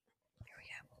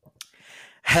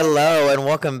Hello and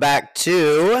welcome back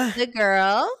to The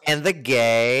Girl And the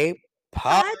Gay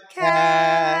Podcast.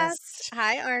 Podcast.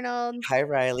 Hi, Arnold. Hi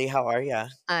Riley, how are ya?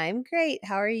 I'm great.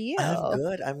 How are you?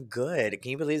 I'm good.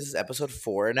 Can you believe this is episode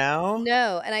 4 now?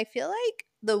 No, and I feel like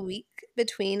the week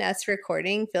between us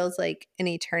recording feels like an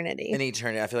eternity. An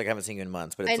eternity. I feel like I haven't seen you in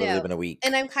months, but I it's literally know. been a week.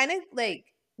 And I'm kind of like,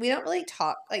 we don't really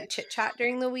talk, like chit chat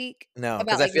during the week. No, about,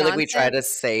 because I like, feel like we try to nonsense.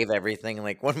 save everything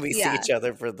like when we see Yeah. each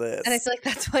other for this. And I feel like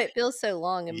that's why it feels so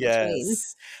long in between.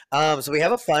 Yes. So we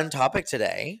have a fun topic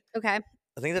today. Okay.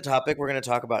 I think the topic we're going to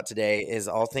talk about today is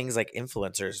all things like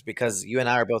influencers, because you and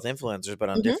I are both influencers, but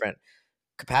on Mhm. different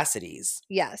capacities.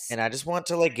 Yes. And I just want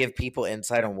to like give people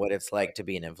insight on what it's like to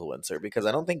be an influencer, because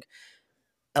I don't think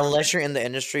unless you're in the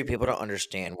industry, people don't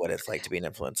understand what it's like to be an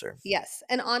influencer. Yes.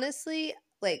 And honestly,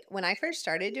 like when I first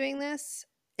started doing this,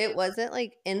 it wasn't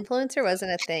like influencer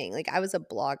wasn't a thing. Like I was a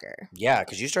blogger Yeah,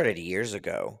 because you started years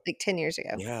ago. like 10 years ago.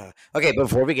 Yeah. Okay,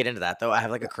 before we get into that though, I have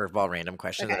like a curveball random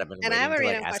question Okay. that I've been And I waiting have a to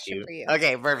like random ask question you. for you.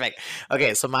 Okay, perfect.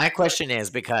 Okay, so my question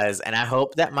is and I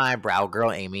hope that my brow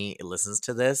girl Amy listens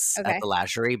to this Okay. at the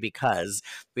lashery, because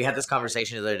we had this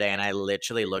conversation the other day and I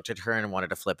literally looked at her and wanted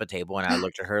to flip a table, and I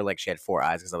looked at her like she had 4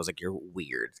 eyes because I was like, you're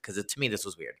weird. Because to me, this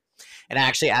was weird. And I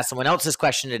actually asked someone else this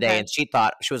question today, Okay. and she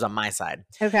thought she was on my side.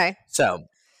 Okay. So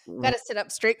Got to sit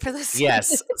up straight for this.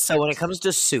 yes. So when it comes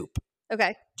to soup,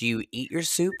 Okay. do you eat your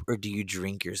soup or do you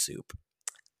drink your soup?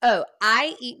 Oh,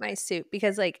 I eat my soup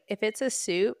because like if it's a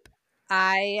soup,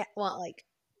 I want like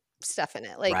stuff in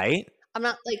it. Like Right? I'm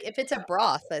not like if it's a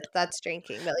broth that's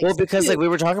drinking, but like Well, because like soup, we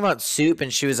were talking about soup,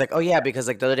 and she was like, "Oh yeah," because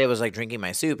like the other day I was like drinking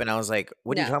my soup, and I was like,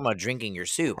 "What are you No. talking about drinking your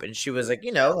soup?" And she was like,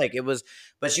 like it was,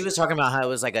 but she was talking about how it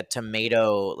was like a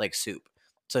tomato like soup.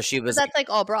 So she But was that's like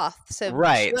all broth. So she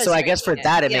right. was So I guess for drinking it.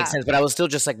 that it Yeah. makes sense, but I was still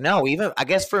just like, no. Even I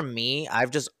guess for me,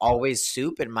 I've just always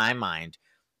soup in my mind.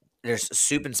 There's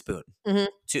soup and spoon. Mhm.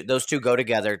 Those two go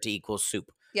together to equal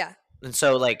soup. Yeah. And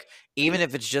so, like, even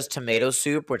if it's just tomato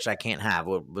soup, which I can't have,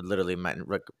 would literally my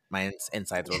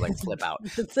insides would like flip out.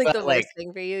 It's like But, the like, worst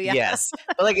thing for you. Yeah. Yes,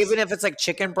 but like even if it's like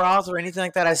chicken broth or anything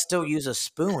like that, I still use a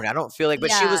spoon. I don't feel like.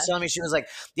 But she Yeah. was telling me, she was like,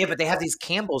 "Yeah, but they have these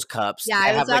Campbell's cups Yeah, that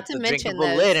I was have like about to the mention drinkable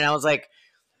those. lid," and I was like,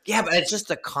 "Yeah, but it's just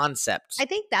the concept." I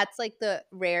think that's like the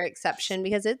rare exception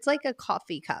because it's like a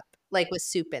coffee cup, like with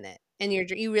soup in it, and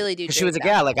you really do. She was like, drink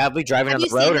that. "Yeah, like I'll be driving Have on the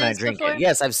you road seen and I those drink before? it."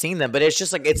 Yes, I've seen them, but it's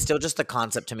just like it's still just the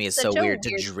concept to me is so Such a weird to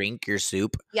weird- drink your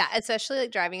soup. Yeah, especially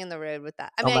like driving in the road with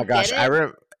that. I Oh mean, my gosh, get I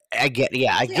it. get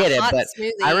I It's like get a it, hot but I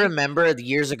smoothie. remember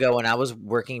years ago when I was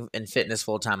working in fitness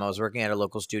full time, I was working at a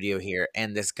local studio here,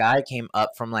 and this guy came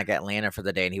up from like Atlanta for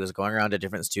the day, and he was going around to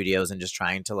different studios and just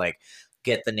trying to like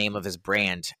get the name of his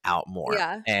brand out more.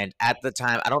 Yeah. And at the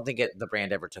time, I don't think the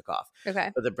brand ever took off,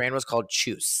 Okay. but the brand was called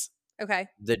Choose, Okay.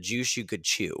 the juice you could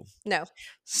chew. No.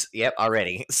 Yep,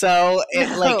 already. So it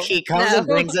like No, he comes and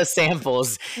no. brings us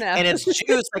samples, No. and it's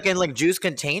juice like in like juice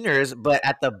containers, but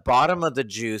at the bottom of the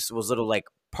juice was little like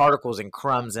particles and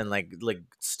crumbs and like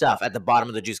stuff at the bottom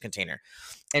of the juice container,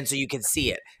 and so you can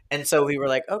see it. And so we were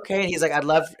like, okay. And he's like, I'd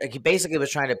love. Like, he basically was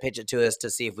trying to pitch it to us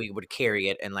to see if we would carry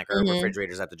it in like our Mhm.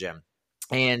 refrigerators at the gym,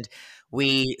 and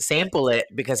we sample it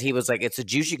because he was like, it's a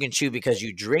juice you can chew because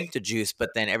you drink the juice, but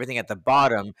then everything at the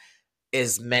bottom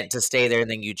is meant to stay there,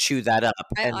 and then you chew that up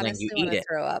I and then honestly you eat want to it.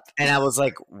 throw up. And I was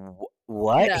like,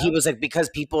 what? No. He was like, because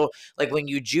people like when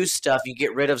you juice stuff, you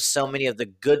get rid of so many of the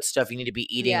good stuff you need to be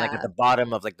eating, like at Yeah. the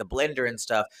bottom of like the blender and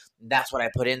stuff. That's what I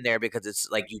put in there because it's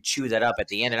like you chew that up at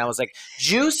the end. And I was like,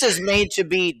 juice is made to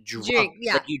be drunk. Drink,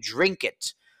 yeah. Like you drink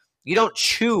it. You don't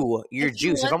chew your If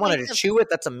you juice. If I want, wanted like, to the- chew it,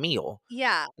 that's a meal.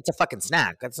 Yeah. It's a fucking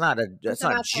snack. That's not It's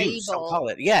not not juice. Don't evil. call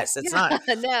it. Yes, it's not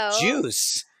No.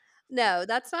 juice. No,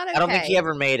 that's not okay. I don't think he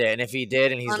ever made it. And if he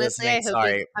did and he's Honestly, listening, I hope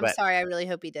sorry. I'm but sorry. I really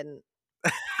hope he didn't.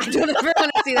 I don't ever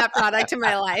want to see that product in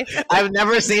my life. I've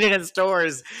never seen it in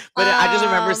stores, but I just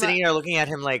remember Um, sitting here looking at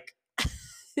him like,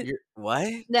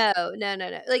 what? No.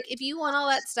 Like if you want all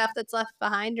that stuff that's left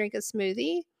behind, drink a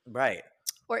smoothie Right.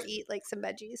 or eat like some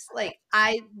veggies. Like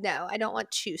I don't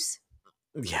want juice.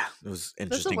 Yeah, it was That's the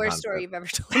interesting. worst story you've ever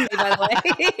told me, by the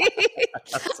way.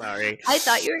 I'm sorry. I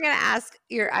thought you were gonna ask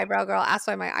your eyebrow girl. Ask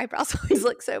why my eyebrows always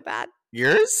look so bad.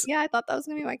 Yours? Yeah, I thought that was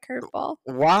gonna be my curveball.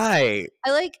 Why?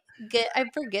 I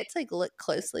forget to like look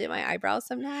closely at my eyebrows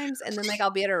sometimes, and then like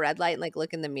I'll be at a red light and like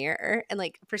look in the mirror, and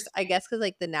like I guess because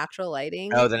like the natural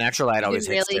lighting, Oh, the natural light you always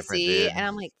can hits really different, see, dude. and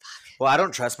I'm like, Well, I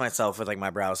don't trust myself with like my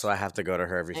brows, so I have to go to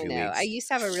her every I few know. weeks. I used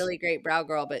to have a really great brow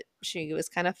girl, but she was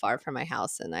kind of far from my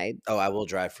house, and I will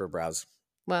drive for brows.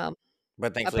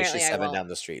 But thankfully Apparently she's I 7 won't. down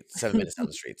the street, 7 minutes down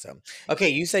the street. So, okay,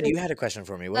 you said you had a question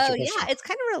for me. What's Oh your yeah, question? it's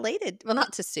kind of related. Well,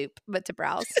 not to soup, but to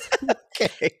brows.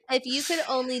 Okay. If you could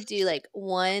only do like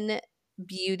one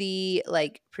beauty,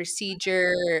 like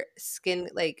procedure, skin,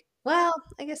 like, well,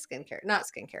 I guess skincare, not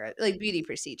skincare, like beauty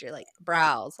procedure, like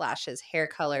brows, lashes, hair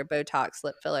color, Botox,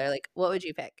 lip filler, like what would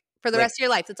you pick for the Like, rest of your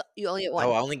life? That's you only get oh, one.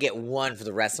 I only get one for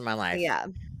the rest of my life. Yeah.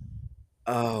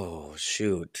 Oh,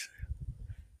 shoot.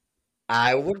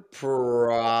 I would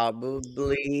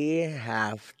probably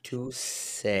have to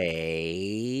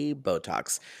say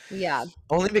Botox. Yeah.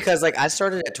 Only because, like, I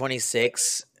started at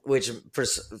 26, which for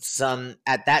some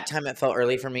at that time it felt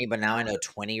early for me, but now I know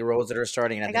 20-year-olds that are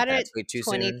starting, and I I think got it that's way too at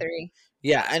soon. 23.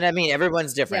 Yeah, and I mean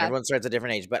everyone's different. Yeah. Everyone starts at a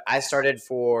different age, but I started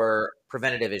for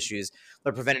preventative issues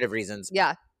or preventative reasons.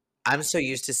 Yeah. I'm so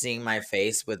used to seeing my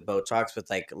face with Botox with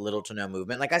like little to no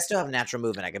movement. Like I still have natural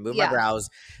movement. I can move my Yeah. brows,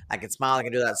 I can smile, I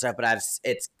can do that stuff, but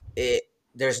it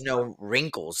there's no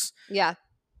wrinkles. Yeah.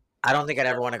 I don't think I'd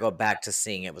ever want to go back to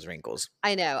seeing it with wrinkles.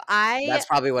 I know. I That's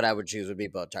probably what I would choose would be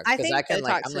Botox I because I think can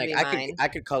like Botox I'm would like be mine. I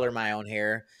could color my own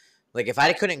hair. Like if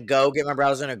I couldn't go get my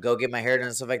brows done or go get my hair done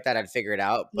and stuff like that, I'd figure it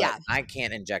out. But Yeah. I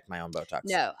can't inject my own Botox.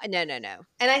 No. No, no, no.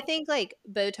 And I think like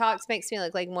Botox makes me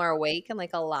look like more awake and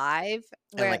like alive.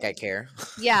 And Where like I care.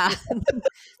 yeah.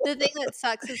 The thing that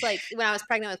sucks is like when I was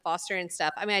pregnant with Foster and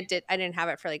stuff. I mean, I didn't have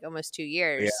it for like almost 2 Yeah.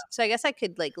 years. So I guess I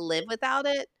could like live without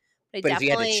it. But I But if you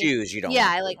had to definitely choose, you don't yeah,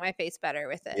 want I to. like my face better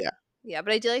with it. Yeah. Yeah,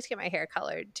 but I do like to get my hair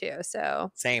colored too.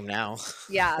 So Same now.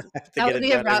 yeah, I have to that get would it be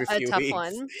done every a few tough weeks.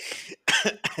 one.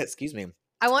 Excuse me.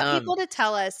 I want Um, people to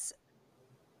tell us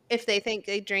if they think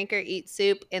they drink or eat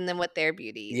soup and then what their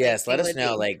beauty yes, let thing us would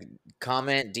know. be. Like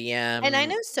comment, And I DM.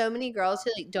 know so many girls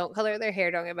who like don't color their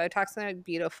hair, don't get Botox, and they're like,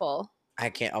 beautiful. I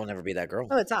can't. I'll never be that girl.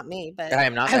 Oh, it's not me, but I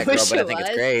am not I that girl, wish but I it think it's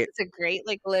was. great. It's a great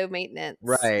like low maintenance.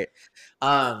 Right.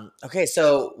 Okay,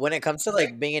 so when it comes to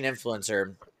like being an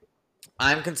influencer,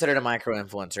 I'm considered a micro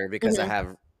influencer because I Mhm.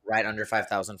 have right under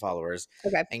 5,000 followers.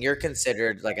 Okay. And you're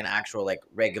considered like an actual like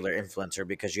regular influencer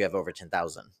because you have over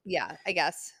 10,000. Yeah, I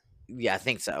guess. Yeah, I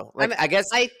think so. I'm, Like I guess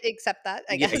I accept that.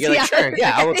 I yeah, guess. you're like, Yeah. sure,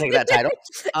 yeah, I will take that title.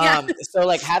 Yeah. So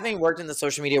like having worked in the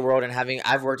social media world and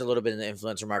I've worked a little bit in the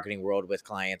influencer marketing world with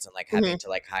clients and like having to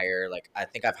like hire, like I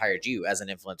think I've hired you as an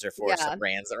influencer for Yeah. some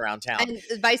brands around town. And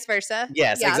vice versa.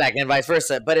 Yes, Yeah. exactly, and vice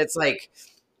versa. But it's like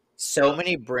so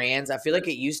many brands. I feel like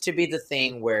it used to be the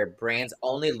thing where brands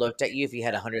only looked at you if you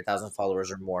had 100,000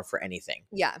 followers or more for anything.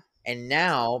 Yeah. And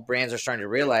now brands are starting to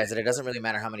realize that it doesn't really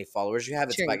matter how many followers you have,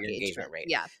 it's Your about your engagement rate.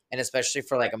 Yeah. And especially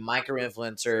for like a micro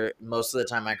influencer, most of the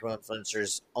time micro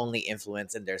influencers only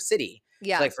influence in their city.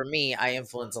 Yeah. So like for me, I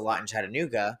influence a lot in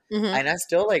Chattanooga. Mhm. And I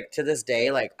still like to this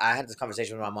day, like I had this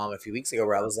conversation with my mom a few weeks ago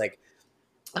where I was like,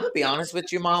 I'm gonna be honest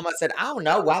with you, Mom. I said, I don't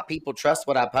know why people trust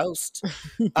what I post.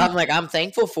 I'm like, I'm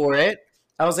thankful for it.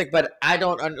 I was like, but I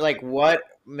don't like what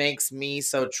makes me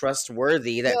so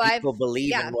trustworthy that No, people believe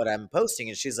yeah. in what I'm posting.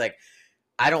 And she's like,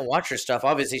 I don't watch your stuff,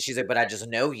 obviously. She's like, but I just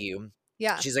know you.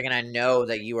 Yeah. She's like, and I know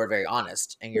that you are very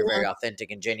honest and you're very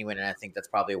authentic and genuine. And I think that's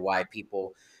probably why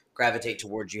people gravitate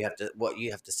towards what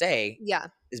you have to say Yeah.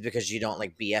 is because you don't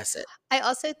like BS it. I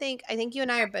think you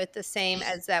and I are both the same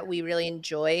as that we really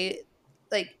enjoy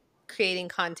like creating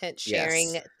content,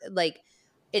 sharing. Yes. Like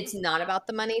it's not about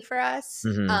the money for us.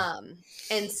 Mhm.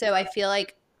 And so I feel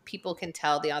like people can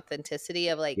tell the authenticity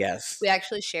of like Yes. we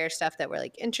actually share stuff that we're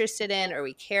like interested in or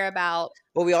we care about.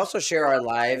 Well, we also share our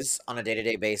lives on a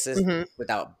day-to-day basis Mhm.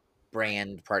 without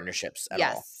brand partnerships at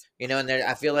all. Yes. You know, and there,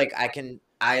 I feel like I can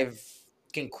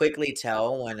quickly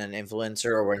tell when an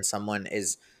influencer or when someone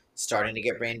is starting to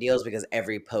get brand deals because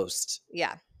every post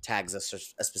Yeah. tags a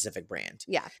specific brand.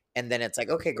 Yeah. And then it's like,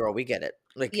 okay, girl, we get it.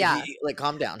 Like, Yeah. like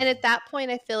calm down. And at that point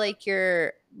I feel like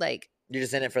you're like You're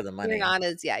just in it for the money. you're not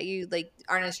as you like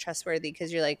aren't as trustworthy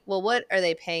because you're like, well, what are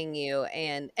they paying you?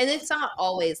 And it's not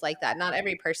always like that. Not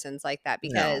every person's like that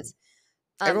because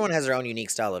Everyone has their own unique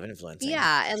style of influencing.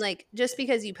 yeah, and like just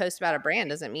because you post about a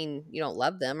brand doesn't mean you don't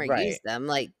love them or Right. use them.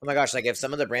 Like Oh my gosh, like if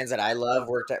some of the brands that I love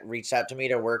reached out to me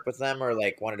to work with them or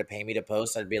like wanted to pay me to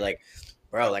post, I'd be like,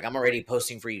 bro, like I'm already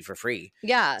posting for you for free.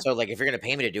 yeah, So like if you're gonna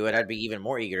pay me to do it, I'd be even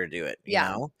more eager to do it. You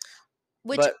Yeah. know?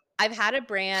 which But I've had a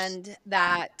brand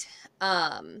that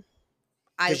I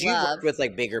because you love. worked with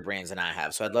like bigger brands than I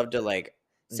have, so I'd love to like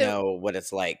So- know what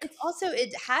it's like. It's also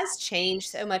it has changed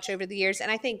so much over the years,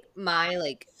 and I think my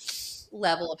like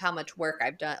level of how much work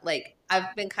I've done, like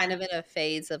I've been kind of in a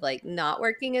phase of like not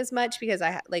working as much because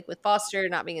like with Foster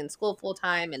not being in school full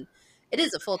time, and it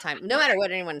is a full time. No matter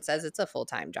what anyone says, it's a full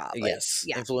time job. Like, Yes,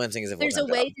 yeah. influencing is a There's a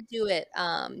full-time way job. to do it,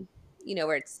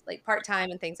 where it's like part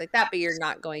time and things like that, but you're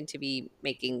not going to be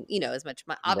making as much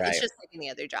money. Right. It's just like any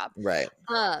other job. Right.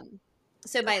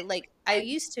 So I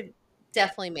used to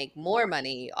definitely make more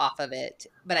money off of it,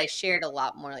 but I shared a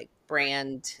lot more like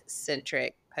brand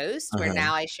centric posts, where Uh-huh.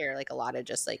 now I share like a lot of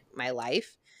just like my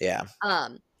life. Yeah.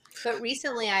 Um, but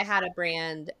recently I had a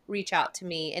brand reach out to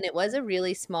me, and it was a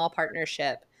really small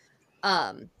partnership.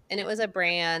 And it was a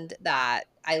brand that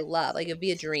I love. Like, it'd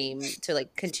be a dream to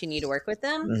like continue to work with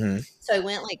them. Mhm. So I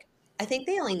went like, I think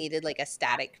they only needed like a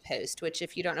static post, which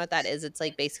if you don't know what that is, it's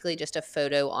like basically just a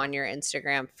photo on your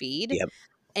Instagram feed. Yep.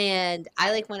 And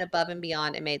I like went above and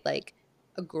beyond and made like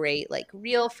a great like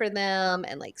reel for them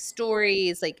and like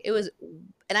stories. Like it was,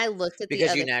 and I looked at the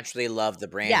Because you other, naturally love the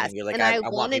brand yes, and you're like, and I I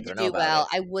want wanted people to to know do about it. well.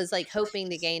 I was like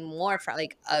hoping to gain more from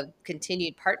like a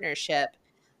continued partnership.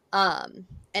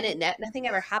 And nothing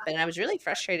ever happened. I was really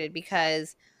frustrated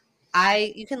because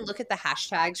you can look at the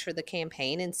hashtags for the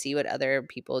campaign and see what other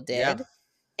people Yeah. did.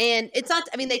 And it's not,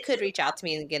 I mean, they could reach out to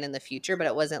me again in the future, but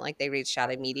it wasn't like they reached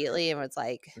out immediately and was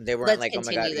like, They weren't let's like, "Oh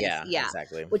my god." continue this. Yeah, Yeah.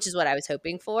 exactly. Which is what I was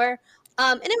hoping for.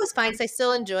 And it was fine because I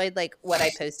still enjoyed like what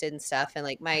I posted and stuff. And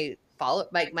like my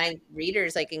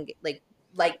readers, like, like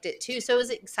liked it too. So it was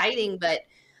exciting, but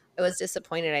I was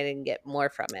disappointed I didn't get more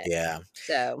from it. Yeah.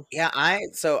 So, Yeah,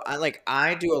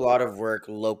 I do a lot of work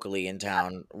locally in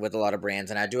town with a lot of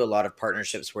brands, and I do a lot of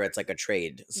partnerships where it's like a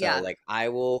trade. So yeah. like I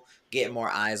will get more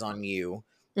eyes on you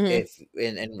Mhm. if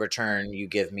in return you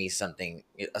give me something,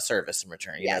 a service in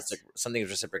return. You know, it's like Yes. something is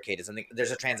reciprocated, something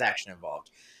there's a transaction involved.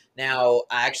 Now,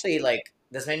 I actually like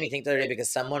this made me think the other day because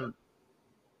someone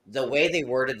the way they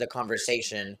worded the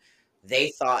conversation,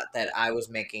 they thought that I was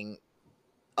making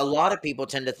a lot of people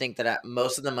tend to think that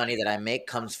most of the money that I make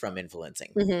comes from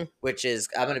influencing, Mhm. which is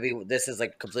this is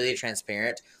like completely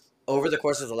transparent. Over the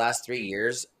course of the last 3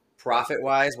 years, profit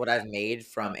wise, what I've made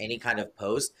from any kind of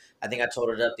post, I think I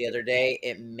totaled it up the other day.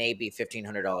 It may be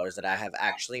 $1,500 that I have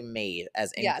actually made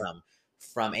as Yeah. income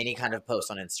from any kind of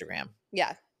post on Instagram.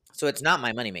 Yeah. So it's not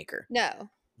my moneymaker, No.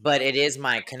 but it is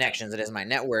my connections, it is my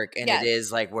network, and it Yes.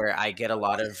 is like where I get a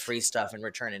lot of free stuff in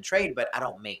return and trade, but I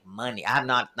don't make money. I'm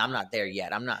not there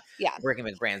yet. I'm not Yeah. working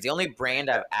with brands. The only brand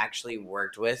I've actually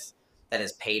worked with that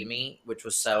has paid me, which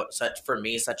was such for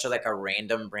me such a like a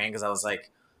random brand because I was like,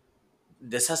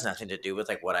 this has nothing to do with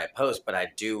like what I post, but I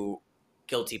do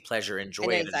guilty pleasure I enjoy know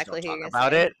it. I just don't exactly who talk you're gonna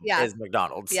about say. it. Yeah. Is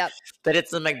McDonald's. Yep. But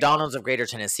it's the McDonald's of Greater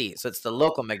Tennessee. So it's the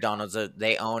local McDonald's.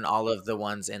 They own all of the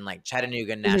ones in like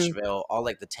Chattanooga, Mhm. Nashville, all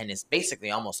like the tennis, basically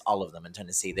almost all of them in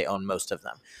Tennessee. They own most of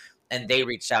them. And they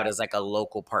reached out as like a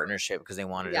local partnership because they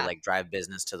wanted to Yeah. like drive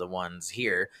business to the ones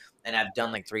here. And I've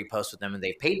done like 3 posts with them and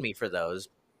they've paid me for those.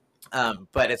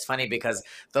 But it's funny because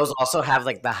those also have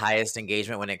like the highest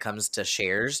engagement when it comes to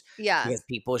shares Yeah. because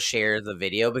people share the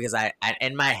video because I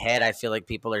in my head I feel like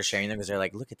people are sharing them because they're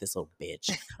like, look at this little bitch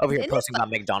over here Isn't it posting fu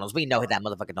about McDonald's. We know that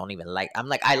motherfucker don't even like. I'm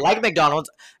like, I like McDonald's.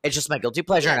 It's just my guilty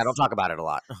pleasure and I don't Yes. talk about it a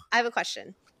lot. I have a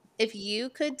question. If you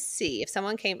could see, if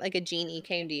someone came, like a genie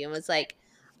came to you and was like,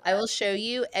 "I will show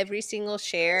you every single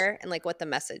share and like what the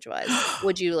message was,"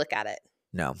 would you look at it?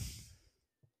 No.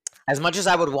 As much as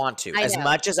I would want to, I as know.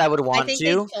 much as I would I want think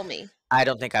they'd to, kill me. I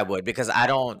don't think I would because I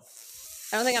don't.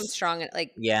 I don't think I'm strong,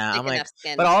 like Yeah, thick I'm like, enough but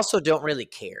skin. I also don't really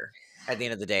care at the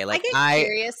end of the day. I Like get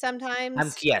curious I'm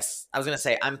sometimes. yes. I was gonna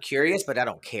say I'm curious, but I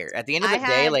don't care. At the end of I the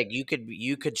day, had like you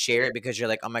could share it because you're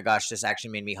like, oh my gosh, this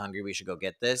actually made me hungry. We should go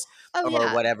get this Oh, or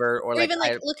yeah. whatever. Or Or like even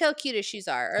like, I "Look how cute his shoes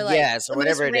are," or like yes or the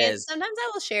most whatever it is. sometimes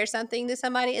I will share something to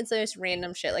somebody, it's the most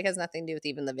random shit, like, has nothing to do with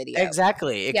even the video.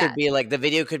 Exactly. It Yeah. could be like the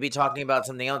video could be talking about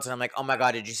something else, and I'm like, oh my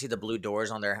god, did you see the blue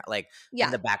doors on their like in Yeah.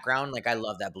 the background? Like I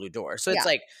love that blue door. So it's Yeah.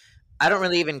 like I don't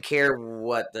really even care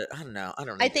what the I don't know.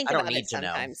 I think I don't about need it to know.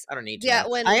 sometimes. I don't need to Yeah, know.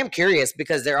 I when am curious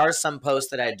because there are some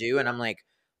posts that I do and I'm like,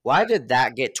 why did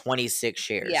that get 26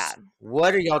 yeah. shares?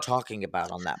 What are y'all talking about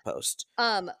on that post?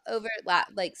 Over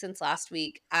like since last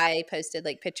week, I posted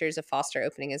like pictures of Foster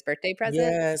opening his birthday present,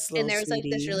 Yes, and little there was like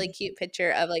this really sweetie. cute picture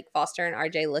of like Foster and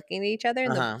RJ looking at each other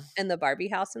in Uh-huh. the Barbie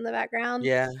house in the background,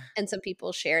 Yeah. and some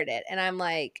people shared it, and I'm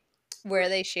like, where are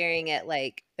they sharing it?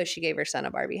 Like, oh, she gave her son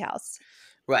a Barbie house.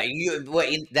 Right.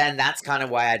 Then that's kind of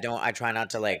why I try not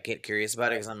to like get curious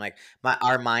about it because I'm like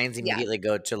our minds Yeah, immediately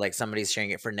go to like somebody's sharing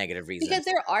it for negative because reasons.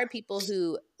 there are people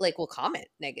who like will comment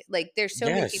negative. Like, there's so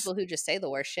many Yes. people who just say the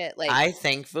worst shit. Like, I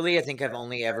think I've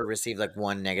only ever received like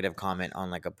one negative comment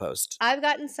on like a post. I've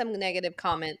gotten some negative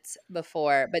comments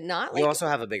before, but not You like also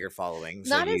have a bigger following,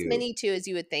 so not as you many too as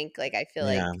you would think. Like, I feel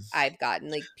like yeah. I've gotten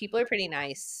like people are pretty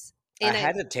nice. I And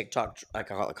had a TikTok I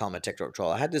call him a TikTok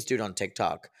troll. I had this dude on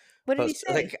TikTok what did he post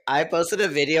say? like I posted a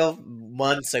video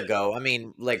months ago. I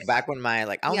mean, like back when my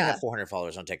like I only Yeah, have 400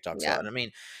 followers on TikTok, so yeah. and I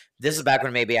mean, this is back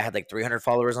when maybe I had like 300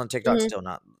 followers on TikTok, Mhm. still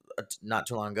not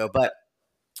too long ago, but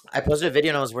I posted a video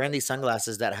and I was wearing these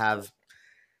sunglasses that have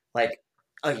like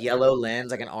a yellow lens,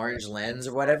 like an orange lens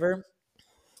or whatever.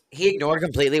 he ignored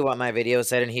completely what my video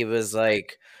said, and he was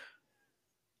like,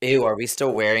 "Ew, are we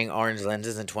still wearing orange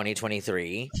lenses in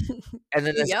 2023?" And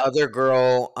then this Yep. other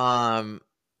girl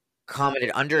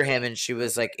commented under him, and she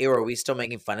was like, "Ew, are we still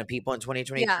making fun of people in Yeah.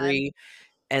 2023?"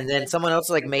 And then someone else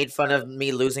like made fun of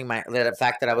me losing the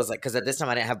fact that I was like, because at this time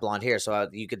I didn't have blonde hair, so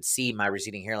you could see my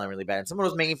receding hairline really bad. And someone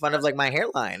was making fun of like my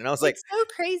hairline, and I was like, It's so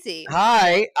crazy.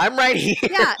 "Hi, I'm right here.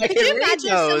 Yeah. I Could can you read imagine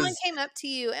if someone those." came up to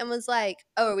you and was like,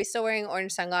 "Oh, are we still wearing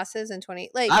orange sunglasses in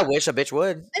 20?" Like, I wish a bitch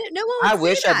would. no one I would say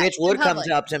wish a that bitch in would come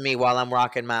public. up to me while I'm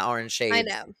rocking my orange I shades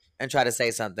know. and try to say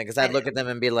something, because I I'd know. look at them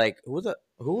and be like,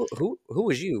 who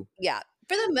is you?" Yeah.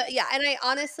 Yeah, and I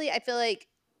honestly I feel like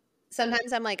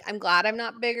sometimes I'm like, I'm glad I'm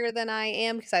not bigger than I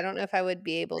am because I don't know if I would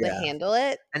be able to Yeah. handle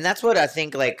it. And that's what I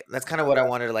think, like, that's kind of what I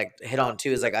wanted to like hit on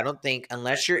too, is like, I don't think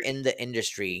unless you're in the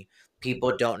industry,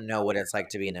 people don't know what it's like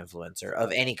to be an influencer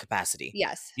of any capacity.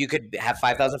 Yes. You could have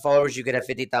 5,000 followers, you could have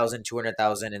 50,000,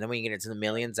 200,000, and then when you get into the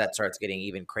millions, that starts getting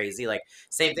even crazy. Like,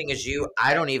 same thing as you.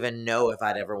 I don't even know if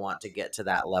I'd ever want to get to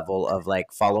that level of like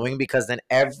following, because then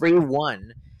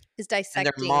everyone Is and their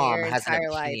dissecting mom your has an entire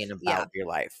life. opinion Yeah. about your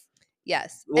life.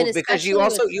 Yes. Well, And because especially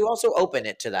with you also open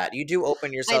it to that. You do open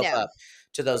I yourself know. up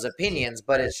to those opinions,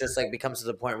 but it's just like becomes to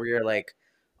the point where you're like,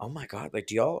 "Oh my god, like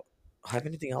do y'all have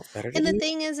anything else better to And the do?"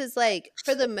 thing is like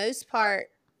for the most part,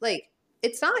 like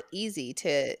it's not easy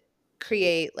to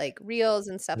create like reels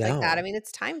and stuff like that. I No. mean,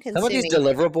 it's time Some of these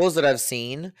consuming. deliverables that I've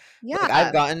seen, like I've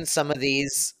Yeah. gotten some of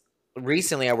these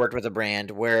recently. I worked with a brand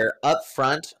where up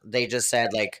front they just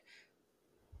said like,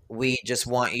 "We just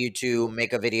want you to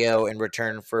make a video in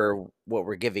return for what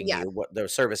we're giving Yeah. you, what the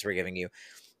service we're giving you."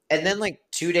 And then like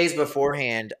 2 days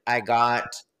beforehand, I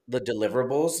got the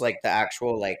deliverables, like the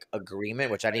actual like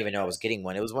agreement, which I didn't even know I was getting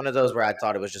one. It was one of those where I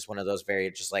thought it was just one of those very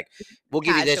just like, "We'll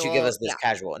give you this, you give Casual. us this Yeah.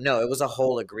 casual." No, it was a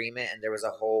whole agreement, and there was a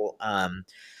whole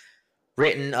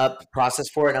written up process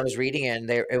for it. And I was reading it, and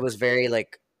there it was very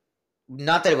like,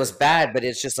 not that it was bad, but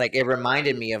it's just like it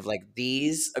reminded me of like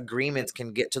these agreements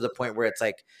can get to the point where it's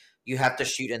like you have to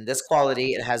shoot in this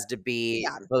quality. It has to be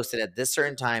Yeah. posted at this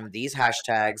certain time. These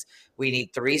hashtags. We need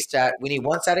we need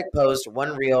one static post,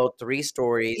 one reel, 3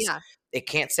 stories. Yeah. It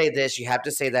can't say this. You have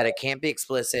to say that. It can't be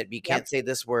explicit. You Yep. can't say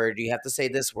this word. You have to say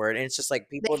this word. And it's just like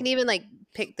They people. can even like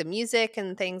pick the music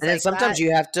and things And then like that. sometimes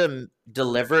you have to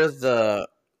deliver the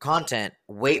content,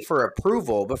 wait for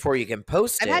approval before you can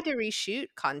post I've it. had to reshoot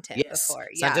content Yes. before.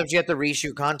 Yeah. Sometimes you have to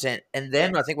reshoot content. And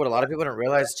then I think what a lot of people don't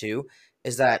realize too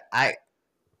is that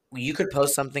you could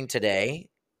post something today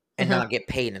and Mhm. not get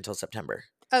paid until September.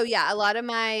 Oh yeah, a lot of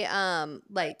my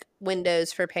like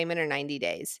windows for payment are 90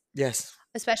 days. Yes.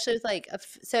 Especially with like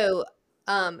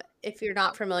if you're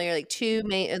not familiar, like two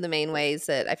main of the main ways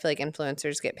that I feel like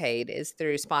influencers get paid is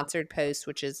through sponsored posts,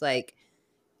 which is like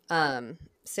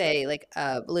say like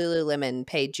Lululemon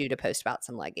paid you to post about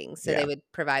some leggings. So Yeah. they would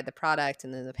provide the product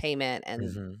and then the payment and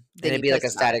Mhm. And then it'd you be like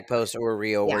post a about it. static post or a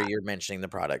reel where Yeah. you're mentioning the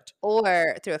product.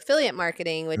 Or through affiliate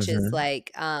marketing, which is Mhm.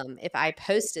 like if I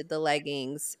posted the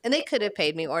leggings and they could have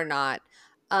paid me or not,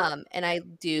 and I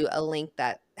do a link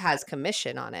that has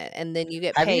commission on it, and then you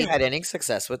get Have you paid. had any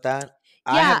success with that?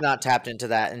 I Yeah, have not tapped into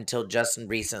that until just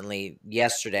recently.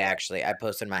 Yesterday, actually, I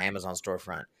posted my Amazon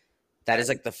storefront. That is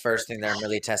like the first thing that I'm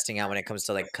really testing out when it comes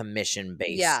to like commission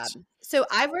yeah. based. So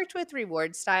I've worked with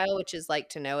Reward Style, which is like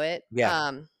to know it,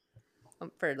 Yeah.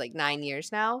 for like 9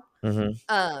 years now. Mhm.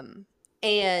 Um,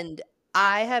 and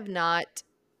I have not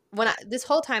this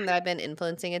whole time that I've been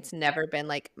influencing, it's never been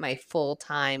like my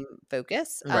full-time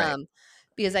focus. Right.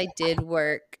 Because I did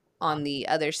work on the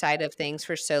other side of things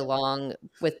for so long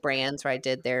with brands where I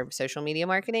did their social media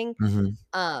marketing. Mhm.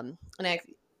 And I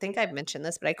think I've mentioned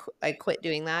this, but I quit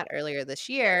doing that earlier this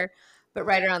year. But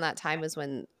right around that time was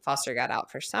when Foster got out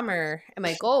for summer, and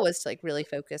my goal was to like really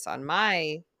focus on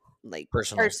my like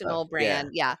Personal stuff. personal Yeah. brand.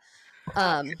 Yeah.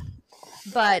 Um,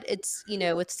 but it's,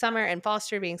 with summer and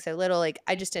Foster being so little, like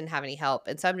I just didn't have any help.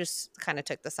 And so I'm just kind of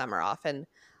took the summer off and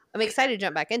I'm excited to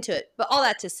jump back into it. But all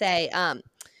that to say,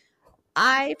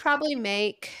 I probably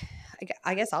make,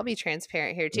 I guess I'll be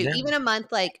transparent here too. Yeah. Even a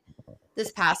month like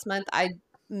this past month, I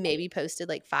maybe posted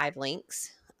like 5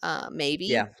 links, maybe.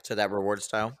 Yeah. So that reward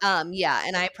style. Yeah,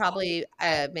 and I probably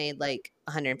made like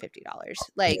 $150.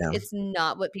 Like Yeah. it's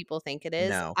not what people think it is.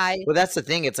 No. Well, that's the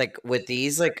thing. It's like with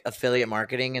these like affiliate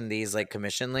marketing and these like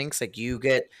commission links, like you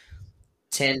get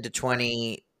 10 to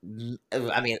 20.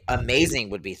 I mean, amazing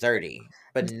would be 30,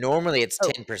 but normally it's Oh.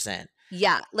 10%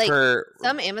 Yeah, like per.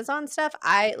 some Amazon stuff,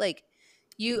 I like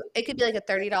it could be like a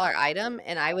 $30 item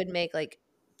and I would make like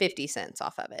 50 cents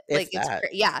off of it. If Like it's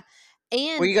that. yeah.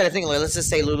 Well, And you got to think, like, let's just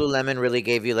say Lululemon really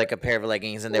gave you like a pair of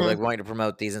leggings and they were Mhm. like wanting to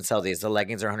promote these and sell these. The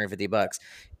leggings are $150.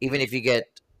 Even if you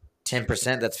get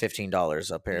 10%, that's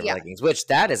 $15 a pair of Yeah. leggings, which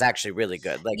that is actually really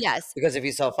good. Like, Yes. because if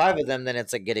you sell 5 of them, then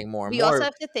it's like getting more But and you also more.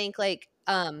 have to think like,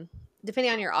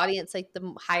 depending on your audience, like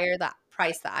the higher the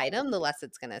price the item, the less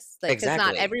it's gonna like because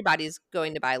not Exactly. everybody's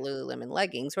going to buy Lululemon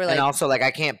leggings. We're And like, also, like,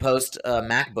 I can't post a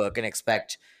MacBook and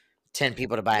expect 10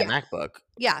 people to buy a yeah, MacBook.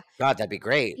 yeah. God, that'd be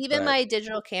great, Even but my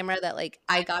digital camera that like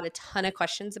I got a ton of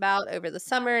questions about over the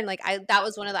summer, and like I that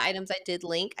was one of the items I did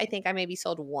link. I think I maybe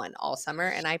sold one all summer,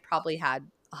 and I probably had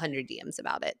 100 DMs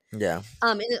about it. yeah.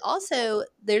 And it also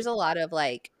there's a lot of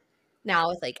like now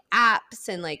with like apps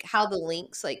and like how the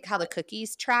links, like how the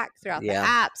cookies track throughout the Yeah.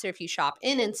 apps, or if you shop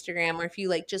in Instagram, or if you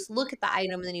like just look at the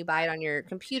item and then you buy it on your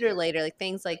computer later, like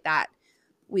things like that,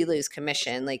 we lose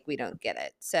commission. Like we don't get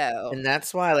it. So And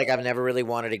that's why, like, I've never really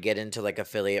wanted to get into, like,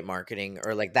 affiliate marketing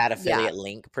or, like, that yeah. affiliate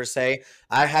link per se.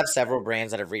 I have several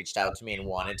brands that have reached out to me and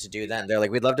wanted to do that, and they're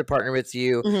like, "We'd love to partner with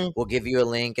you. Mhm. We'll give you a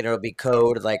link, and it'll be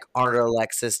code, like,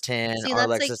 Alexis10, See,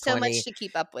 that's like so much Alexis20." to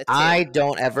keep up with I too.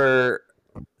 don't ever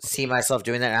see myself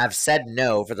doing that, and I've said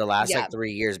no for the last, Yeah. like,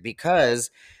 3 years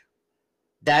because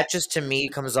that just to me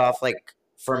comes off, like,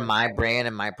 for my brand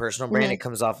and my personal brand, Mhm. it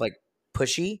comes off, like,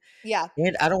 pushy. Yeah.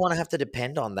 And I don't wanna have to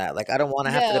depend on that. Like, I don't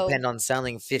wanna have to No. depend on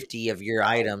selling 50 of your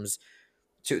items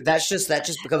to that just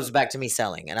comes back to me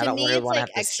selling, and I To don't me, really it's wanna like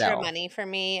have to extra sell. money for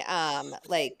me.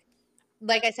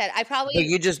 Like I said, I But probably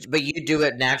you do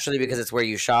it naturally because it's where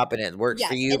you shop and it works for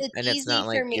yes, and you, it's and it's easy not for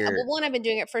like me. you're Well, one, I've been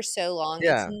doing it for so long. It's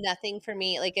yeah. nothing for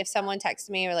me. Like if someone texted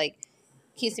me or like,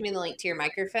 "Can you send me the link to your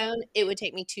microphone?" It would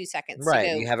take me 2 seconds to Right,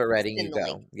 you go have it ready and you send the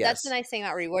link. go. That's the Yes. nice thing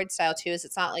about Reward Style too, is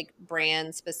it's not like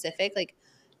brand specific. Like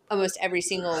almost every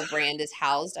single brand is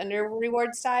housed under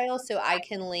Reward Style, so I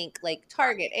can link like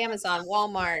Target, Amazon,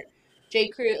 Walmart, J.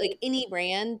 Crew, like any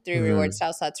brand through Reward Mhm.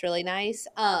 Style. So that's really nice.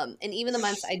 And even the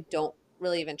months I don't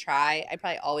really even try, I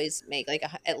probably always make like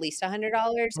at least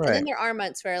 $100. And then Right. there are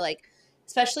months where like,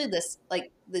 especially this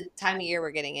like the time of year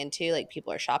we're getting into, like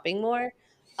people are shopping more.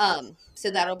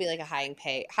 So that'll be like a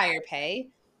higher pay,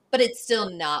 but it's still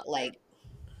not like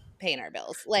paying our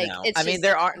bills. Like No. it's I mean, just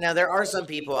there are some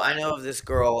people I know of this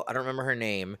girl, I don't remember her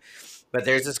name, but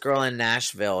there's this girl in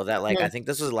Nashville that, like, I Mhm. think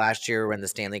this was last year when the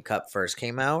Stanley Cup first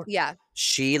came out. Yeah.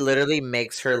 She literally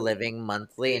makes her living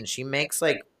monthly, and she makes,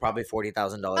 like, probably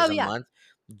 $40,000 Oh a yeah. month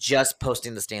just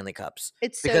posting the Stanley Cups,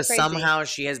 It's so because crazy. somehow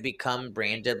she has become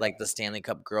branded like the Stanley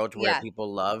Cup girl to where Yeah.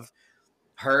 people love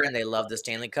her and they love the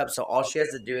Stanley Cup, so all she has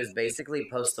to do is basically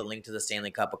post the link to the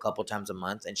Stanley Cup a couple times a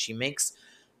month, and she makes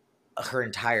her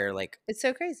entire, like, It's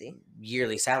so crazy.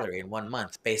 yearly salary in 1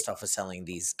 month based off of selling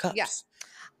these Yeah. cups.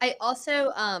 I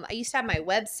also I used to have my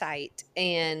website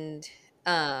and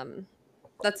um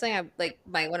that's something I like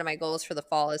my one of my goals for the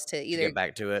fall is to To either get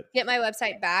back to it. get my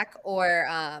website back or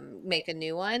make a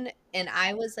new one. And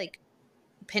I was like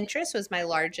Pinterest was my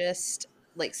largest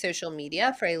like social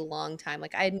media for a long time.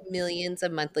 Like I had millions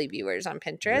of monthly viewers on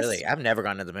Pinterest. Really? I've never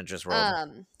gone into the Pinterest world.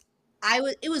 Um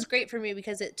it was great for me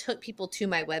because it took people to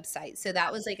my website. So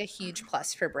that was like a huge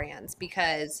plus for brands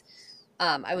because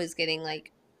I was getting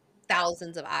like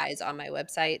thousands of eyes on my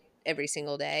website every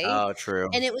single day. Oh, true.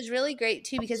 And it was really great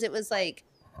too because it was like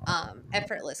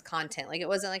effortless content. Like it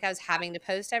wasn't like I was having to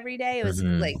post every day. It was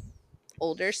Mhm. like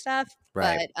older stuff.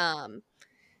 Right. But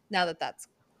now that that's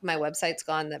my website's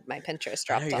gone, that my Pinterest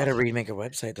I know dropped you gotta off. remake a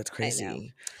website, that's I know.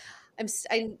 crazy.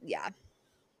 Yeah.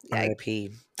 Yeah,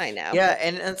 RIP. I know. Yeah,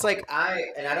 and it's like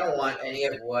I don't want any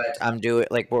of what I'm doing,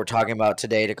 like what we're talking about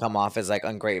today, to come off as like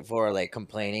ungrateful or like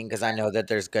complaining, because I know that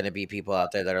there's gonna be people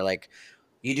out there that are like,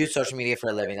 you do social media for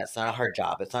a living. That's not a hard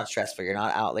job. It's not stressful. You're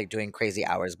not out like doing crazy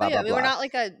hours. Oh Blah yeah, blah I mean we're blah. not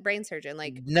like a brain surgeon.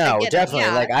 Like I No, get it. definitely.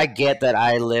 Yeah. Like I get that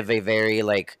I live a very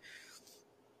like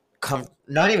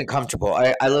not even comfortable.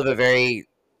 I live a very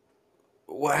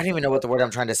well, I don't even know what the word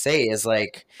I'm trying to say is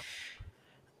like.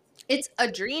 It's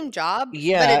a dream job, but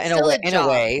Yeah, it's still a in a job.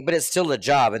 way, but it's still a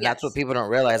job, and that's what Yes. people don't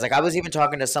realize. Like I was even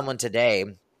talking to someone today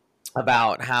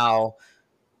about how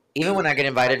even when I get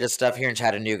invited to stuff here in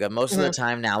Chattanooga, most of the Mhm.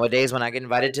 time nowadays when I get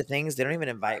invited to things, they don't even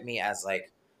invite me as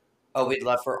like, oh, we'd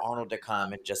love for Arnold to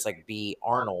come and just like be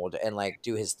Arnold and like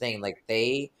do his thing. Like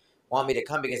they want me to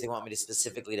come because they want me to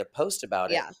specifically to post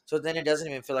about it. Yeah. So then it doesn't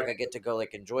even feel like I get to go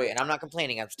like enjoy it. And I'm not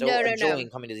complaining. I'm still No, no, no. enjoying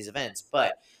coming to these events,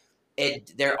 but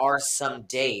there are some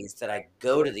days that I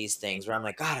go to these things where I'm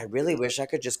like, God, I really wish I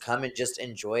could just come and just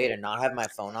enjoy it and not have my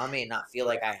phone on me and not feel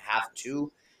like I have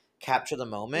to capture the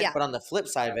moment. Yeah. But on the flip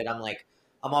side of it, I'm like,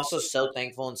 I'm also so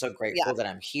thankful and so Yeah. grateful that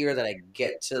I'm here, that I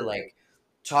get to like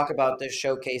talk about this,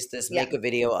 showcase this, Yeah. make a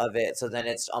video of it. So then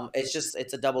it's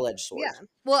a double-edged sword. Yeah.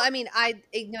 Well, I mean, I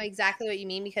know exactly what you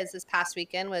mean because this past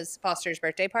weekend was Foster's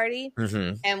birthday party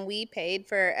Mm-hmm. and we paid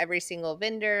for every single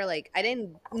vendor. Like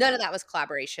none of that was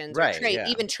collaborations or Right. trade, Yeah.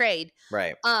 even trade.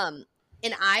 Right.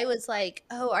 And I was like,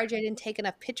 oh, RJ didn't take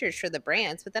enough pictures for the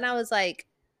brands. But then I was like,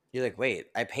 You're like, wait,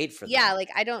 I paid for yeah, them. like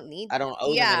I don't need, I don't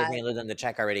owe them anything other than the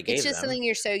check I already gave it's just them. something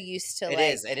you're so used to. It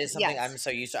like, is. It is something yes. I'm so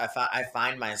used to. I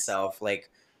find myself like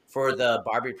for the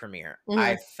Barbie premiere, Mhm.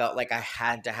 I felt like I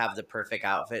had to have the perfect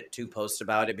outfit to post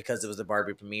about it because it was the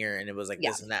Barbie premiere and it was like Yeah.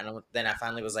 this and that. And then I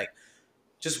finally was like,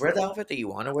 just wear the outfit that you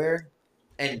want to wear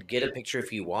and get a picture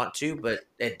if you want to, but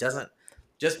it doesn't.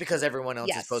 Just because everyone else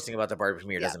is Yes. posting about the Barbie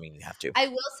premiere Yeah. doesn't mean you have to. I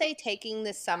will say taking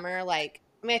this summer, like,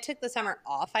 I mean, I took the summer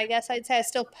off, I guess I'd say. I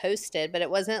still posted, but it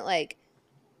wasn't like,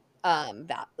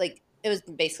 that, like, it was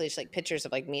basically just like pictures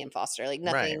of like me and Foster, like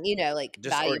nothing, Right. you know, like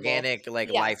Just valuable. organic, like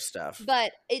Yes. life stuff.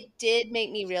 But it did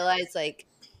make me realize like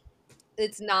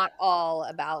it's not all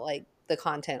about like the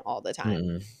content all the time.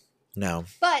 Mm-mm. No.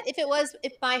 But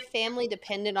if my family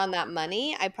depended on that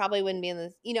money, I probably wouldn't be in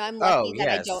this, you know, I'm lucky that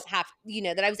I yes. don't have, you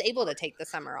know, that I was able to take the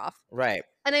summer off. Right.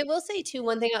 And I will say too,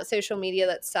 one thing about social media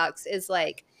that sucks is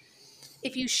like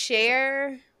if you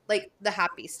share like the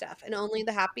happy stuff and only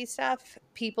the happy stuff,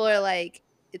 people are like,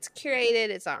 it's curated,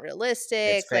 it's not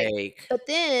realistic. It's fake. But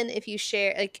then if you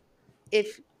share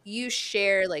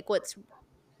like what's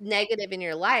negative in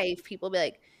your life, people be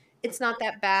like, it's not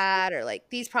that bad, or like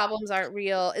these problems aren't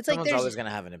real. It's Someone's like always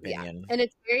gonna have an opinion. and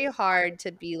it's very hard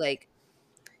to be like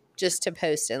just to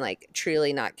post and like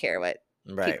truly not care what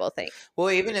Right. people think. Well,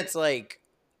 even it's like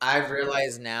I've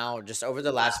realized now, just over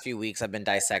the last few weeks, I've been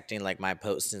dissecting like my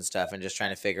posts and stuff and just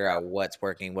trying to figure out what's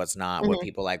working, what's not, what Mhm.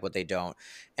 people like, what they don't.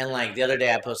 And like the other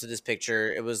day, I posted this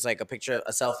picture. It was like a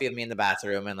selfie of me in the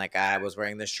bathroom, and like I was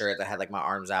wearing this shirt that had like my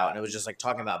arms out, and it was just like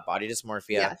talking about body dysmorphia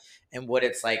Yeah. and what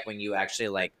it's like when you actually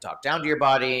like talk down to your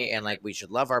body, and like we should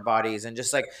love our bodies, and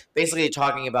just like basically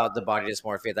talking about the body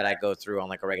dysmorphia that I go through on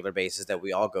like a regular basis, that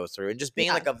we all go through, and just being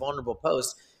Yeah. like a vulnerable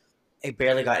post. It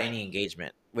barely got any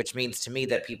engagement, which means to me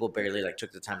that people barely like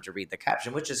took the time to read the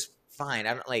caption, which is fine.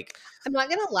 I don't like. I'm not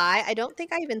gonna lie, I don't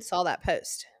think I even saw that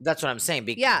post. That's what I'm saying.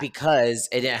 Yeah. Because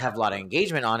it didn't have a lot of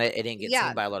engagement on it. It didn't get Yeah.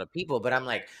 seen by a lot of people. But I'm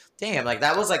like, damn, like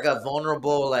that was like a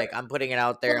vulnerable. Like I'm putting it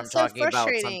out there. Well, I'm it's so talking about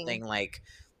frustrating. something like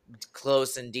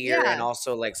close and dear, Yeah. and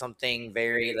also like something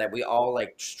very that we all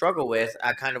like struggle with.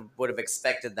 I kind of would have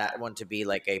expected that one to be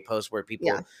like a post where people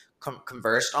Yeah.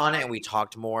 conversed on it and we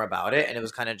talked more about it, and it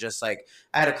was kind of just like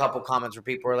I had a couple comments where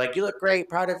people were like, you look great,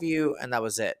 proud of you, and that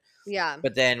was it. Yeah.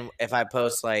 But then if I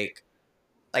post like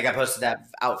I posted that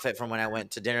outfit from when I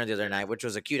went to dinner the other night, which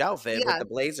was a cute outfit Yeah. with the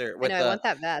blazer, I with know, I the want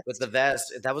that vest. with the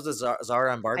vest. That was the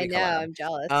Zara and Barbie I know, collab. I'm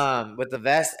jealous. With the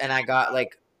vest, and I got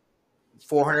like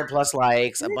 400 plus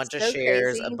likes, Isn't a it bunch of so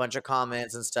shares, a crazy? bunch of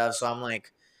comments and stuff. So I'm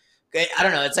like, I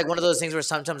don't know. It's like one of those things where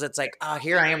sometimes it's like,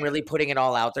 here I am really putting it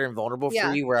all out there and vulnerable for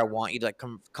Yeah. you, where I want you to like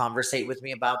conversate with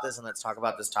me about this and let's talk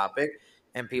about this topic.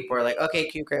 And people are like, okay,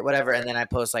 cute, great, whatever. And then I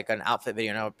post like an outfit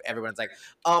video, and everyone's like,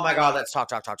 oh my god, let's talk.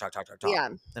 Yeah.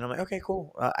 And I'm like, okay,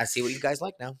 cool. I see what you guys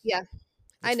like now. Yeah.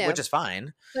 I know. Which is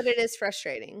fine. But it is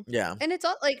frustrating. Yeah. And it's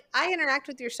all like I interact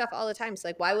with your stuff all the time. So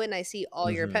like why wouldn't I see all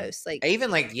your Mhm. posts? Like I even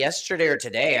like yesterday or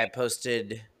today, I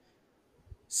posted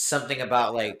something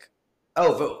about like,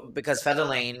 because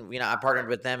Featherlane, I partnered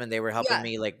with them and they were helping Yeah.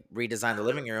 me like redesign the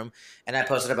living room, and I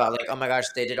posted about like, oh my gosh,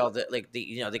 they did all the like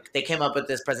they came up with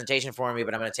this presentation for me,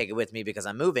 but I'm gonna take it with me because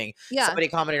I'm moving. Yeah. Somebody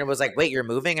commented and was like, wait, you're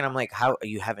moving, and I'm like, how,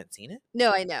 you haven't seen it?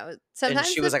 No, I know. Sometimes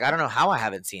And she was like, I don't know how I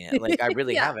haven't seen it. Like I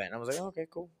really Yeah. haven't. And I was like, oh, okay,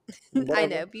 cool. I Whatever.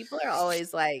 know. People are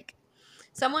always like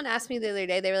someone asked me the other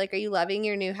day, they were like, are you loving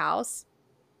your new house?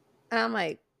 And I'm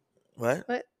like, What?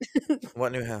 what?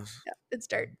 What new house? It's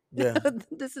dirt. Yeah.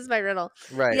 This is my riddle.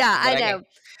 Right. Yeah, But I get- know. And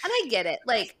I get it.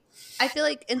 Like, I feel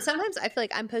like, and sometimes I feel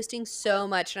like I'm posting so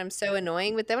much and I'm so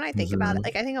annoying. But then when I think about it, Mhm.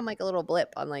 like, I think I'm like a little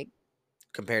blip on like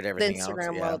compared to the everything else.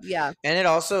 Instagram Yeah. world. Yeah. And it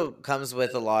also comes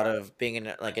with a lot of being an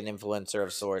influencer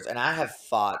of sorts. And I have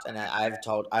fought, and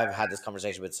I've had this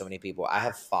conversation with so many people. I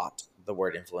have fought the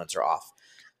word influencer off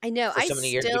I know. for I so many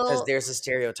years still, because there's a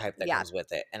stereotype that Yeah. comes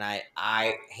with it. And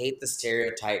I hate the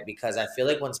stereotype because I feel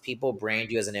like once people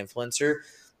brand you as an influencer,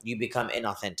 you become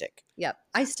inauthentic. yep.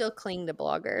 I still cling to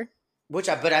blogger. But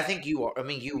I think you are. I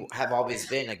mean, you have always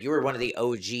been like, you were one of the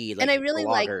OG. Like, And I really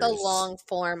like the bloggers. long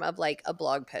form of like a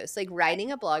blog post. Like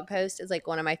writing a blog post is like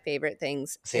one of my favorite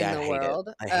things See, in I the hate world.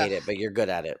 it. I hate it, but you're good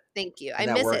at it. Thank you. And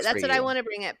I that miss works it. That's for what I you. want to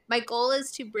bring it. My goal is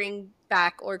to bring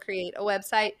back or create a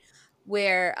website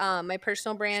where my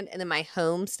personal brand and then my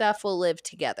home stuff will live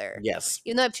together. Yes.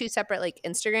 Even though I have 2 separate like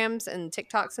Instagrams and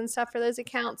TikToks and stuff for those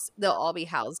accounts, they'll all be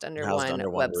housed under Housed one under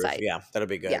one roof. website. Yeah, that'll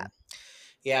be good. Yeah.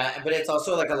 Yeah, but it's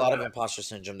also like a lot of imposter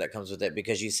syndrome that comes with it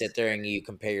because you sit there and you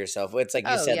compare yourself. It's like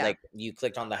you Oh, said, yeah. like you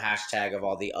clicked on the hashtag of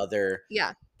all the other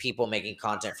Yeah. people making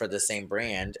content for the same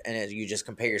brand, and you just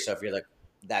compare yourself. You're like,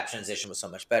 that transition was so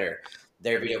much better.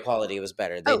 Their video quality was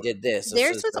better. They Oh, did this.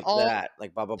 theirs This was like all that.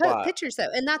 Like blah blah blah. pictures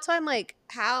though. And that's why I'm like,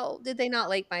 how did they not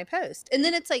like my post? And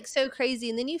then it's like so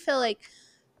crazy. And then you feel like,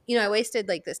 I wasted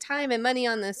like this time and money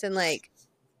on this and like,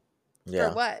 Yeah.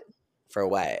 for what? For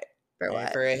what? For And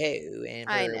what? for who? And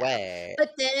I for know. what?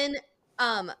 But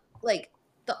then, like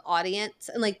the audience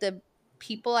and like the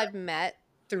people I've met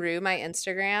through my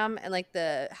Instagram and like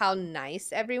how nice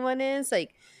everyone is,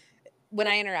 like when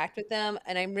I interact with them,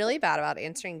 and I'm really bad about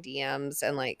answering DMs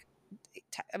and like,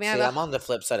 See, I'm on the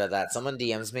flip side of that. Someone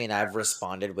DMs me and I've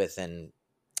responded within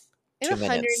I 2 have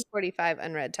minutes. 145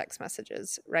 unread text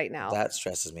messages right now. That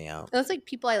stresses me out. And that's like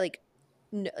people I like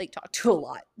talk to a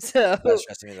lot. So That's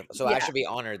stressing me. So yeah. I should be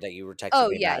honored that you were texting Oh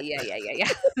me yeah, back. yeah.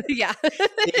 Yeah.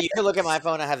 You can look at my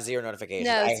phone. I have 0 notifications.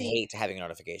 No, I see, hate having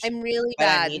notifications. I'm really But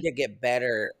I bad. need to get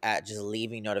better at just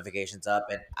leaving notifications up.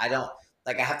 And I don't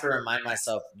I have to remind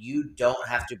myself, you don't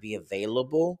have to be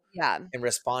available Yeah. and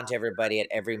respond to everybody at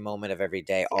every moment of every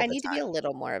day. All I the need to be time. a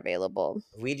little more available.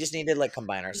 We just need to like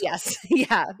combine ourselves. Yes.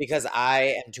 Yeah. Because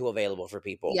I am too available for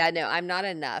people. Yeah, no, I'm not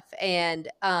enough. And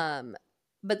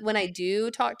but when I do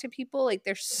talk to people, like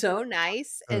they're so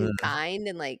nice and kind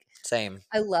and like Same.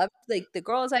 I love like the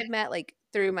girls I've met like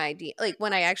through my like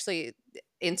when I actually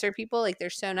answer people, like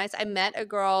they're so nice. I met a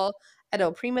girl at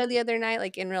El Primo the other night,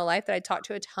 like in real life, that I talked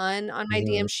to a ton on my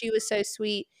DM. She was so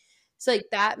sweet. So like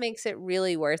that makes it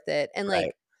really worth it. And like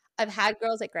Right. I've had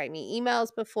girls like write me emails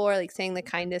before, like saying the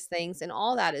kindest things, and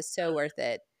all that is so worth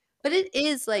it. But it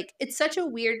is like it's such a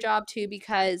weird job too,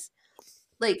 because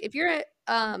like if you're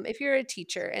a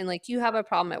teacher and like you have a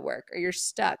problem at work or you're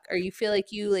stuck or you feel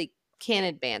like you like can't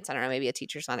advance, I don't know, maybe a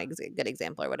teacher's not a good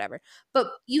example or whatever, but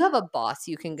you have a boss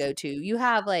you can go to. You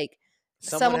have like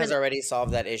Someone has already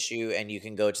solved that issue and you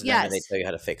can go to them and they Yes. tell you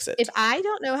how to fix it. If I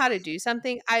don't know how to do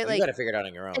something, I You like got to figure it out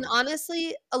on your own. and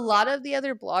honestly, a lot of the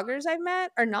other bloggers I've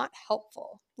met are not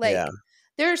helpful. Like Yeah.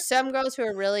 there are some girls who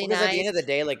are really Because at the nice. end of the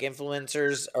day, like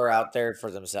influencers are out there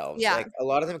for themselves. Yeah. Like a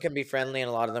lot of them can be friendly and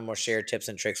a lot of them will share tips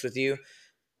and tricks with you.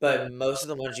 But most of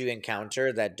the ones you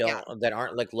encounter that that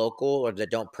aren't like local or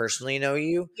that don't personally know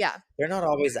you, Yeah. they're not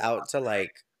always out to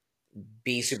like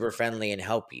be super friendly and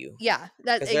help you. Yeah.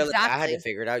 That's 'Cause they're like, I had exactly. to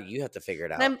figure it out. You have to figure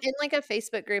it And out. I'm in like a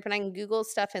Facebook group and I can Google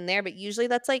stuff in there, but usually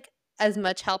that's like as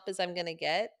much help as I'm gonna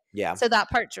get. Yeah. So that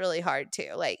part's really hard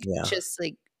too. Like Yeah. just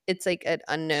like it's like an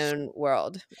unknown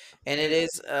world. And it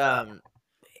is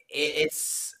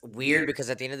it's weird because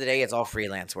at the end of the day, it's all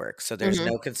freelance work. So there's Mhm.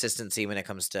 no consistency when it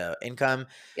comes to income,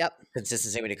 Yep.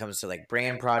 consistency when it comes to like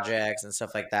brand projects and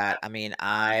stuff like that. I mean,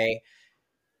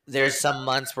 there's some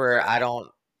months where I don't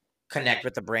connect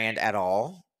with the brand at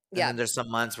all. And Yeah. then there's some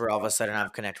months where all of a sudden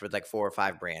I've connected with like 4 or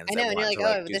 5 brands. I know, that and you're want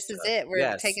like, to, oh, do this is stuff. it. We're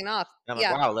Yes. taking off. And I'm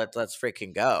Yeah. like, wow, let's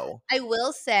freaking go. I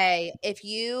will say, if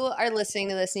you are listening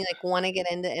to this and you like want to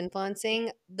get into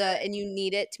influencing and you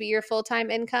need it to be your full time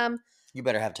income, You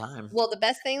better have time. well, the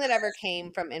best thing that ever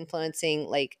came from influencing,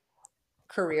 like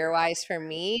career wise for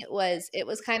me, was it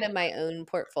was kind of my own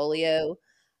portfolio.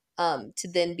 To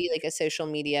then be like a social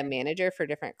media manager for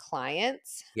different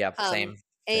clients. Yeah, same.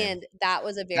 And that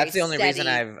was a very That's the only reason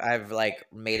steady- I've like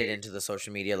made it into the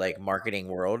social media like marketing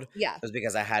world. Yeah. Was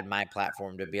because I had my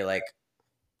platform to be like,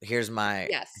 here's my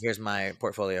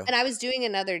portfolio. And I was doing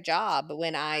another job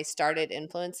when I started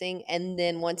influencing, and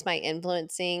then once my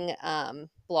influencing,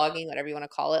 blogging, whatever you want to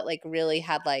call it, like really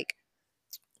had like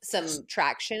some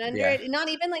traction under it. Not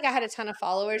even like I had a ton of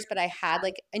followers, but I had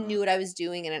like I knew what I was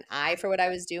doing and an eye for what I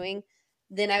was doing.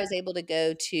 Then I was able to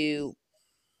go to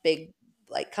big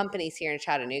like companies here in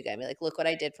Chattanooga and be like, look what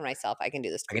I did for myself. I can do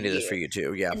this. I can do this for you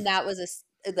too. Yeah. And that was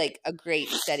a great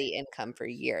steady income for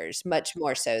years, much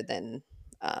more so than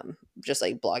just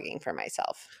like blogging for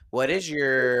myself. What is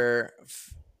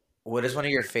one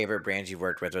of your favorite brands you've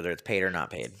worked with, whether it's paid or not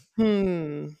paid?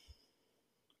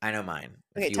 I know mine.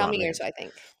 Okay, tell me yours, I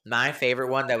think. My favorite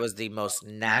one that was the most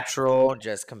natural,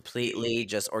 just completely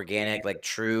just organic, like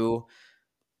true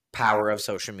power of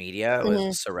social media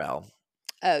was Sorel.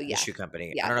 Oh, The yeah. shoe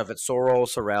company. Yeah. I don't know if it's Sorel,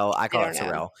 Sorel. I call it don't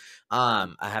know.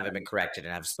 Sorel. I haven't been corrected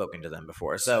and I've spoken to them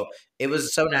before. So it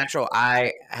was so natural.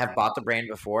 I have bought the brand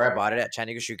before. I bought it at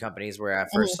Chattanooga Shoe Companies where I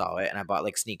first saw it, and I bought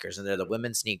like sneakers, and they're the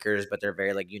women's sneakers, but they're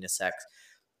very like unisex.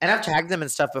 And I've tagged them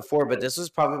and stuff before, but this was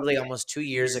probably almost 2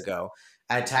 years ago.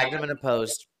 I tagged them in a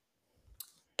post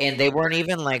and they weren't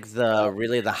even like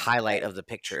the highlight of the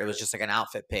picture. It was just like an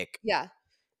outfit pic. Yeah.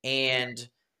 And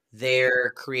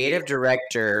their creative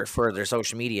director for their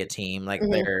social media team, like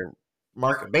Mhm.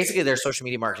 basically their social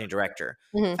media marketing director,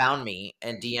 Mhm. found me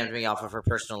and DM'd me off of her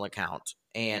personal account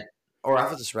and or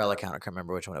off of the Sorel account. I can't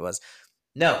remember which one it was.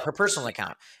 No, her personal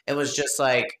account. It was just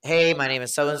like, "Hey, my name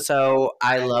is so and so.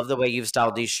 I love the way you've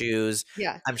styled these shoes.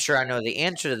 Yeah. I'm sure I know the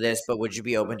answer to this, but would you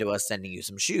be open to us sending you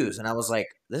some shoes?" And I was like,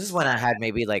 "This is when I had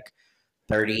maybe like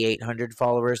 3,800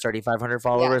 followers, 3,500 Yeah.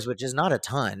 followers, which is not a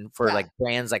ton for Yeah. like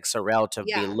brands like Sorel to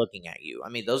be Yeah. looking at you. I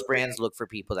mean, those brands look for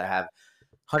people that have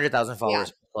 100,000 Yeah.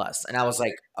 followers plus." And I was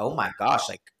like, "Oh my gosh,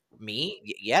 like me?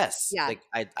 Yes. Yeah. Like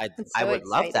It's I so would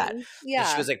love that." exciting. And she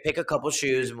Yeah. was like, "Pick a couple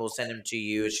shoes and we'll send them to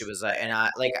you." She was like, and I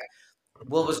like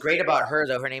what was great about her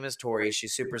though, her name is Tori.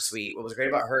 She's super sweet. What was great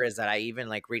about her is that I even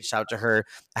like reached out to her.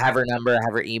 I have her number, I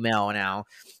have her email now.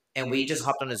 And we just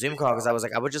hopped on a Zoom call because I was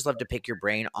like, I would just love to pick your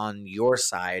brain on your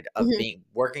side of Mhm. being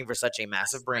working for such a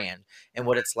massive brand and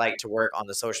what it's like to work on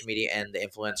the social media and the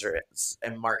influencer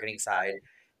and marketing side.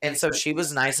 And so she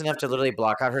was nice enough to literally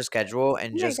block out her schedule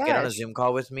and Oh my just get on a gosh. Zoom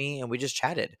call with me and we just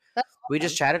chatted. That's We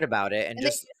just awesome. chatted about it and And they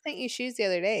just just sent you shoes the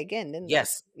other day again, didn't they?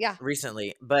 yes, Yeah.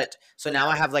 recently. But so now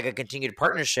I have like a continued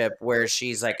partnership where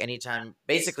she's like anytime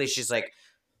basically she's like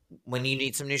when you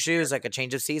need some new shoes, like a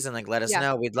change of season, like let us Yeah.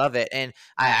 know. We'd love it. And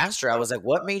I asked her, I was like,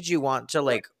 what made you want to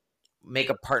like make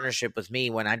a partnership with me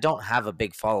when I don't have a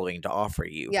big following to offer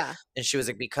you? Yeah. And she was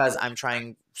like, because I'm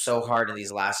trying so hard in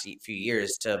these last few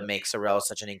years to make Sorel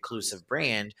such an inclusive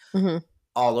brand Mhm.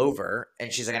 all over.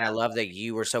 And she's like, and I love that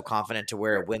you were so confident to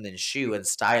wear a women's shoe and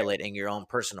style it in your own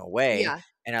personal way. Yeah.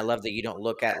 And I love that you don't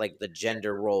look at like the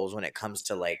gender roles when it comes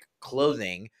to like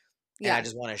clothing. And I Yeah.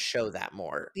 just want to show that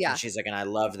more. And Yeah. she's like, and I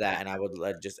love that. And I would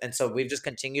just, and so we've just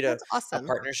continued That's a awesome.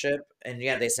 partnership. And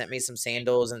yeah, they sent me some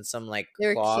sandals and some like They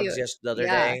were clogs cute. just the other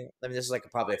Yeah. day. I mean, this is like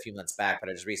probably a few months back, but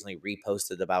I just recently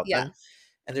reposted about Yeah. them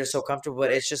and they're so comfortable.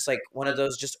 But it's just like one of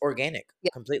those just organic, Yeah.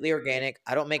 completely organic.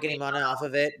 I don't make any money off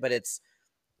of it, but it's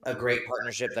a great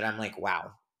partnership that I'm like,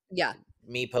 wow, Yeah.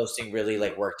 me posting really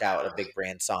like worked out. A big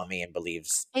brand saw me and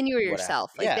believes And you were what I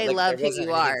yourself. Like yeah, they like there love who wasn't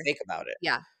you anything are. fake about it.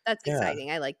 Yeah. That's Yeah.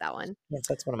 exciting. I like that one. Yes,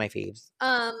 that's one of my faves.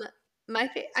 Um,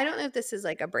 I don't know if this is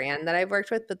like a brand that I've worked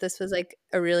with, but this was like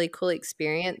a really cool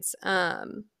experience.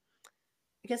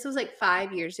 I guess it was like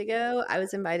 5 years ago. I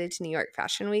was invited to New York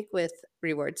Fashion Week with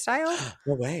Reward Style.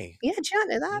 No way. Yeah, did you not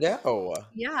know that? No.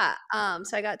 Yeah.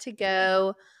 So I got to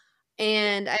go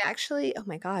and I actually, oh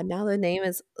my God, now the name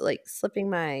is like slipping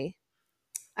my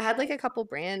I had like a couple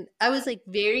I was like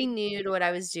very new to what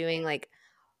I was doing. Like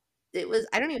it was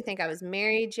I don't even think I was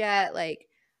married yet. Like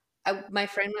my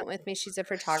friend went with me. She's a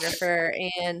photographer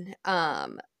and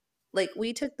like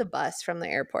we took the bus from the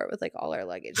airport with like all our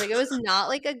luggage. Like it was not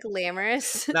like a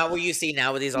glamorous Not what you see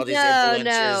now with these all these No, influencers,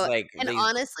 no. like And these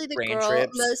honestly, brand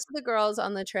trips. most of the girls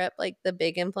on the trip, like the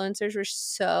big influencers were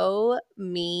so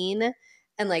mean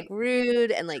and like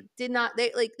rude and like did not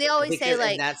they always say Because and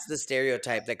like that's the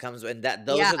stereotype that comes and that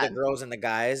those yeah, are the girls and the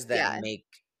guys that yeah. make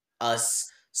us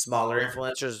smaller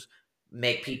influencers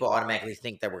make people automatically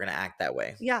think that we're gonna act that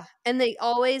way. Yeah, and they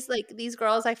always like these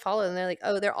girls I follow and they're like,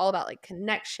 "Oh, they're all about like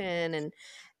connection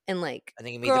and like I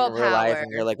think you meet them girl in real life power."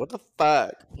 and you're like, "What the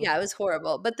fuck?" Yeah, it was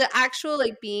horrible. But the actual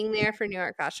like being there for New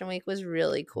York Fashion Week was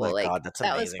really Oh cool. my Like god, that's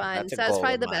that was amazing. fun. That's a So that's goal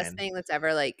probably of the best mine. thing that's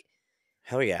ever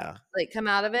Hell yeah. like come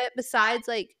out of it besides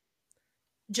like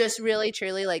just really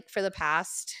truly like for the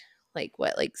past like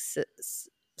what like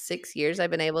 6 years I've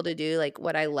been able to do like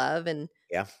what I love and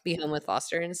Yeah. be home with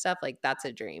Foster and stuff. Like that's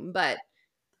a dream. But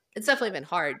it's definitely been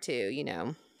hard too, you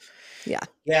know. Yeah.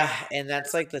 Yeah, and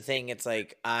that's like the thing. It's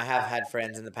like I have had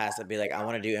friends in the past that be like, "I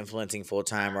want to do influencing full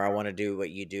time," or "I want to do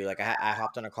what you do." Like I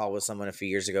hopped on a call with someone a few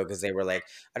years ago because they were like,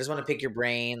 "I just want to pick your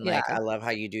brain. Yeah. Like I love how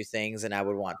you do things, and I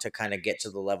would want to kind of get to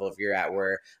the level of you're at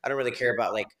where I don't really care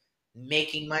about like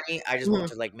making money. I just want Mhm.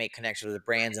 to like make connections with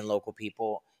brands and local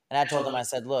people." And I told them, I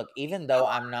said, "Look, even though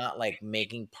I'm not like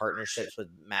making partnerships with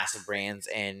massive brands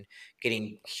and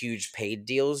getting huge paid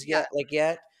deals Yeah.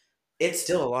 yet, it's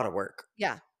still a lot of work."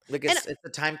 Yeah. Like, And it's a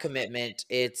time commitment,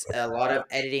 it's a lot of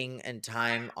editing and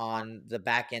time on the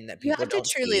back end that you people have to don't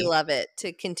truly see, love it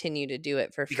to continue to do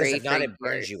it for because free if for not, it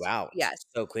burns years. you out Yes.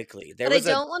 so quickly. There But I was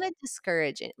a don't wanna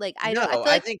discourage it. Like, I no, feel I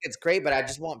like think it's great, but I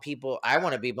just want people I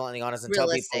wanna be bluntly honest and tell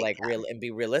people, realistic, like, yeah. real and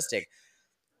be realistic.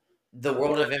 The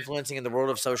world of influencing and the world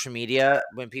of social media,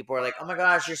 when people are like, "Oh my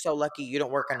gosh, you're so lucky you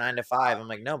don't work a 9 to 5." I'm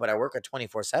like, "No, but I work a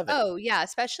 24/7." Oh, yeah,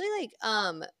 especially, like,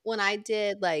 when I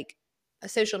did, like, a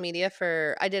social media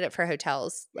I did it for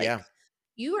hotels, like, Yeah,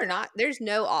 you are not there's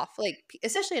no off, like, p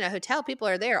especially in a hotel, people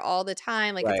are there all the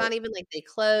time, like, it's right. not even like they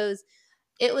close.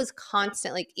 it was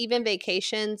constant. Like even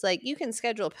vacations, like you can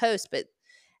schedule a post, but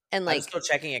and I'm like still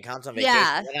checking accounts on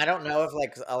vacation, yeah, and I don't know if,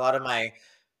 like, a lot of my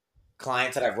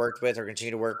clients that I've worked with or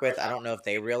continue to work with, I don't know if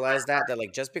they realize that,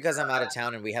 like, just because I'm out of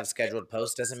town and we have scheduled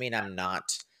posts doesn't mean I'm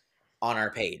not on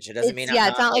our page. It doesn't mean I'm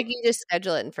it's not, not like like you just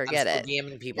schedule it and I'm forget still it.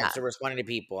 DMing people, I'm Yeah, still responding to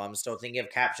people, I'm still thinking of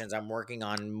captions, I'm working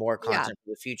on more yeah. content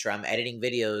for the future, I'm editing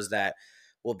videos that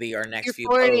will be our next You're few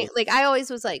forwarding posts. like, I always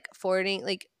was, like, forwarding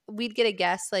like, we'd get a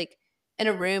guest, like, in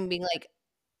a room being like,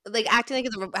 acting like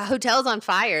the hotel's on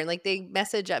fire, and, like, they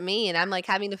message at me, and I'm, like,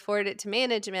 having to forward it to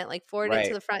management, like, forward it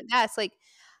to Right. the front desk, like,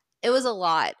 it was a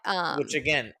lot, Which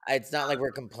again, it's not like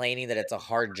we're complaining that it's a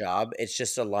hard job, it's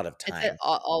just a lot of it's a time.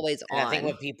 always And I think on.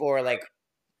 when people are like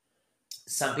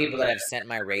some people that I've sent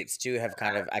my rates to have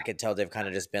kind of I could tell they've kind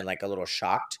of just been like a little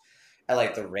shocked at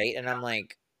like the rate, and I'm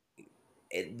like,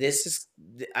 this is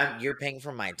you're paying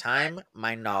for my time,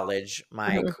 my knowledge,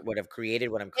 Mhm. what I've created,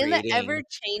 what I'm In the creating.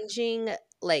 ever-changing,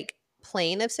 like,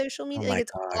 plane of social Oh media, like, my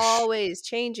it's gosh. always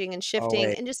changing and Oh shifting,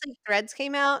 wait. and just, like, Threads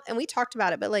came out, and we talked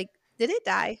about it, but, like, did it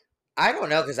die? I don't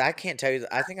know because I can't tell you.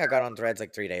 I think I got on Threads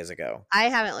like 3 days ago. I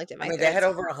haven't looked at I my mean, they had Threads.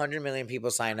 over 100 million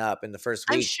people sign up in the first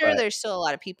I'm week, sure but there's still a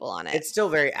lot of people on it. it's still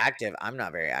very active. I'm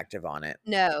not very active on it.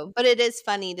 No, but it is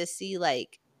funny to see,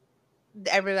 like,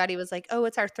 everybody was like, "Oh,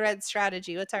 what's our thread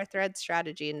strategy? What's our thread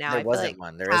strategy?" And now There I feel wasn't like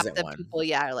one. There half isn't the one. people,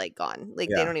 yeah, are, like, gone.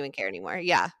 Like, they Yeah. don't even care anymore.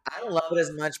 Yeah. I don't love it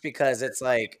as much because it's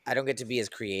like I don't get to be as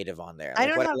creative on there. I Like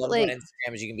don't what I have, love about like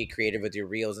Instagram is you can be creative with your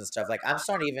reels and stuff. Like I'm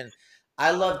starting to even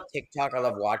I love TikTok. I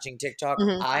love watching TikTok.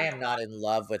 mhm. I am not in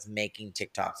love with making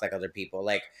TikToks like other people.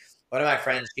 Like one of my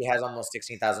friends, she has almost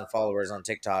 16,000 followers on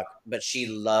TikTok, but she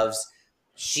loves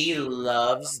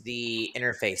the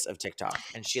interface of TikTok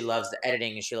and she loves the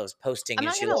editing and she loves posting I'm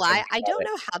and not she gonna loves lie, everything I about don't it.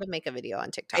 know how to make a video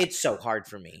on TikTok. It's so hard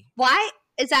for me. Why?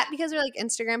 Is that because we're, like,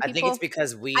 Instagram I think it's people?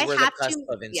 because we I were the have cusp to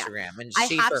of yeah. Instagram and I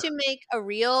she have for to make a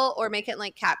reel or make it in,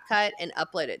 like, CapCut and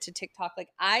upload it to TikTok. Like,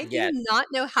 I do yes. not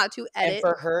know how to And edit.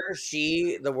 for her,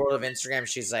 the world of Instagram,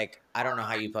 she's like, "I don't know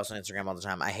how you post on Instagram all the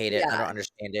time. I hate it. I don't Yeah.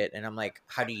 understand it." And I'm like,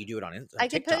 "How do you do it on I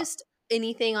could TikTok?" post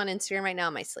anything on Instagram right now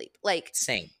in my sleep. Like,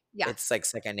 Same. yeah. It's like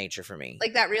second nature for me.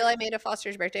 Like, that reel I made of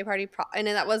Foster's birthday party, and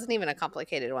then that wasn't even a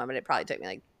complicated one, but it probably took me,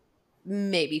 like,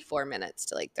 maybe 4 minutes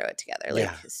to, like, throw it together,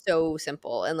 like, Yeah. so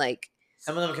simple, and, like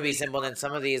Some of them can be simple, and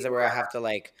some of these are where I have to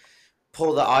like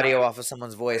pull the audio off of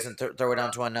someone's voice and throw it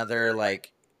onto another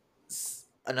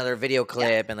another video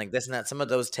yeah. clip and like this and that. Some of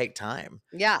those take time.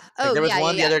 Yeah. Like Oh, there was yeah,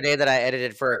 yeah, one the yeah. other day that I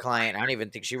edited for a client. I don't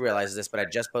even think she realizes this, but I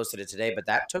just posted it today. But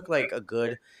that took like a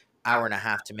good hour and a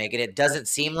half to make it. It doesn't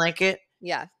seem like it,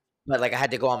 Yeah. but, like, I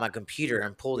had to go on my computer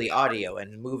and pull the audio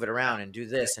and move it around and do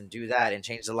this and do that and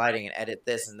change the lighting and edit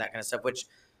this and that kinda stuff, which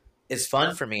is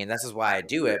fun for me, and this is why I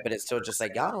do it, but it's still just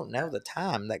like, y'all don't know the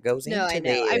time that goes No, I into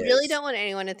know. I really this. don't want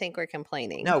anyone to think we're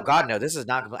complaining. No, God, no, this is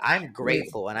not I'm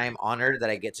Mm. grateful, and I am honored that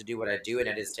I get to do what I do, and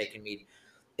it has taken me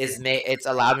it's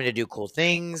allowed me to do cool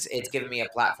things, it's given me a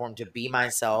platform to be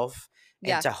myself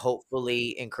and Yeah. to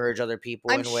hopefully encourage other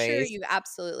people I'm in sure ways, you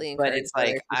absolutely but encourage it's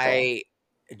other like people.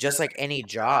 just like any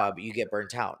job, you get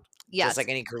burnt out. Just Yes. like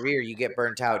any career, you get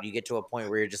burnt out. You get to a point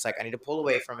where you're just like, I need to pull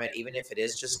away from it, even if it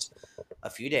is just a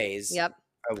few days, Yep.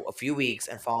 a few weeks,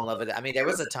 and fall in love with it. I mean, there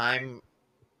was a time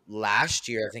last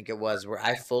year, I think it was, where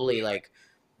I fully like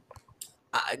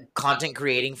content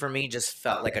creating for me just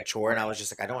felt like a chore, and I was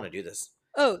just like, I don't want to do this.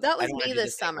 Oh, that I was don't want me to do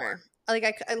this this anymore. summer.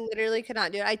 Like, I literally could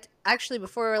not do it. Actually,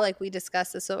 before, like, we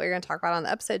discussed this, what we were gonna talk about on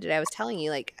the episode today, I was telling you,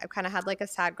 like, I've kinda had, like, a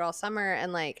sad girl summer,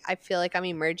 and, like, I feel like I'm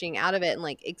emerging out of it and,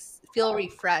 like, feel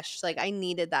refreshed. Like, I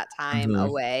needed that time Mhm.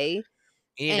 away,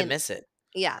 You need to and miss it.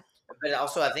 yeah. But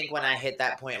also, I think when I hit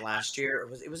that point last year,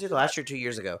 it was either last year or 2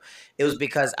 years ago. It was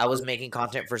because I was making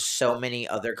content for so many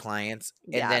other clients,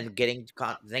 and Yeah. then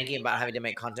thinking about having to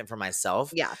make content for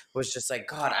myself Yeah. was just like,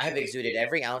 God, I have exuded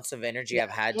every ounce of energy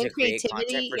I've had And to create content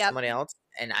creativity, for yep. someone else,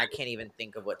 and I can't even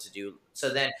think of what to do. So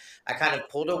then I kind of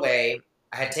pulled away.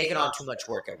 I had taken on too much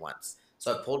work at once.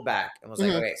 So I pulled back and was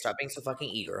like, Mhm. okay, stop being so fucking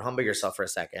eager. Humble yourself for a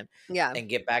second Yeah. and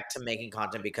get back to making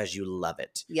content because you love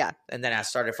it. Yeah. And then I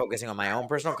started focusing on my own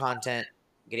personal content,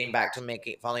 getting back to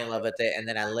falling in love with it, and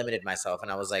then I limited myself,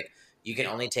 and I was like, you can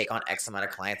only take on X amount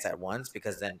of clients at once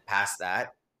because then past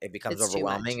that, it becomes It's too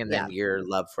much. overwhelming, and Yeah. then your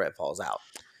love for it falls out.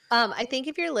 I think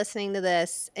if you're listening to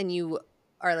this and you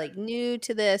are, like, new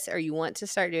to this or you want to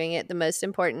start doing it, the most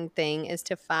important thing is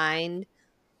to find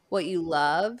what you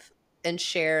love and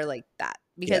share, like, that.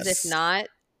 Because if Yes. not,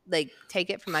 like, take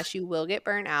it from us, you will get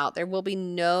burnt out. There will be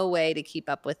no way to keep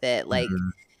up with it. Like,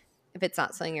 Mhm. if it's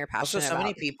not something you're Also, passionate so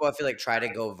many about. people I feel like try to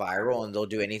go viral and they'll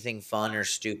do anything fun or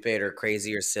stupid or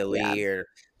crazy or Yeah. silly, or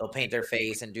they'll paint their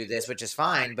face and do this, which is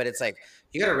fine. But it's like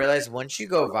you got to realize once you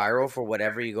go viral for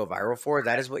whatever you go viral for,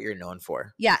 that is what you're known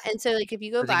for. Yeah, and so, like, if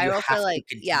you go So then you viral for, have to like,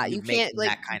 yeah, continue you can't, making like,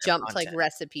 that kind of jump to, like, content.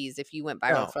 recipes if you went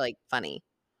viral No, for, like, funny.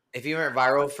 if you went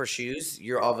viral for shoes,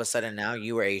 you're all of a sudden now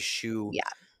you are a shoe. Yeah.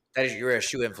 That is, you're a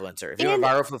shoe influencer. If you went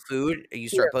And viral for food, you you're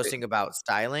start posting about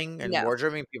styling and no,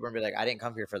 wardrobing, people are gonna be like, I didn't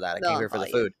come here for that. I came they'll here for the unfollow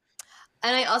you. food.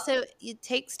 And I also it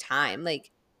takes time.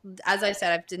 Like, as I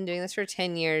said, I've been doing this for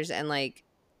 10 years, and, like,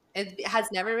 it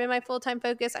has never been my full-time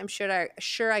focus. I'm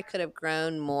sure I could have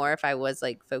grown more if I was,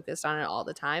 like, focused on it all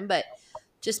the time, but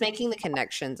just making the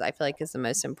connections, I feel like, is the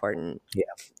most important Yeah.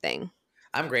 thing.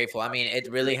 I'm grateful. I mean, it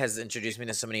really has introduced me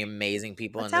to so many amazing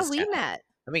people That's in how this we town. met.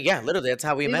 I mean, yeah, literally, that's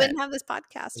how we We met. wouldn't have this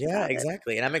podcast Yeah, without it.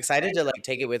 exactly. And I'm excited to like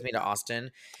take it with me to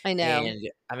Austin. I know. And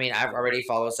I mean, I've already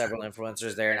followed several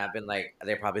influencers there, and I've been like,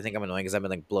 they probably think I'm annoying because I've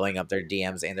been like blowing up their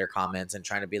DMs and their comments and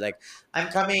trying to be like, I'm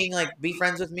coming, like, be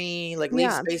friends with me, like, leave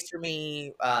Yeah. space for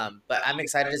me. But I'm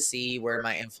excited to see where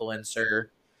my influencer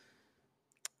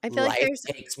I feel like life there's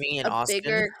takes me in a Austin,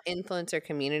 bigger influencer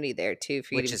community there too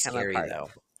for you which to is become a scary part though.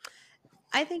 of.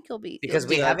 I think you'll Because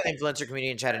we do have okay. an influencer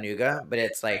community in Chattanooga, but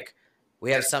it's like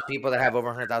we have some people that have over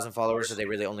 100,000 followers, so they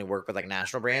really only work with like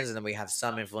national brands, and then we have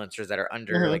some influencers that are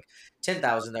under Mhm. like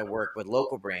 10,000 that work with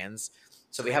local brands.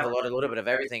 So we have a little bit of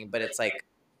everything, but it's like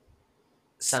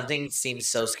something seems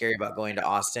so scary about going to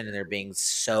Austin and there being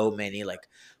so many like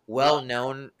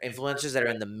well-known influencers that are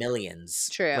in the millions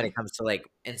when True. it comes to like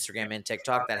Instagram and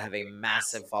TikTok that have a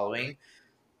massive following.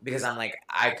 Because I'm like,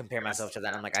 I compare myself to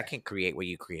that. I'm like, I can't create what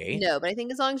you create. No, but I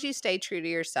think as long as you stay true to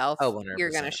yourself, Oh, you're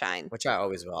gonna 100%. shine. Which I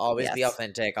always will. I'll always be Yes.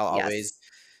 authentic. I'll Yes. always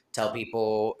tell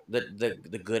people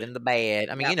the good and the bad.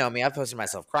 I mean, Yep. you know me. I've posted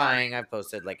myself crying. I've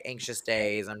posted like anxious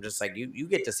days. I'm just like, you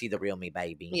get to see the real me,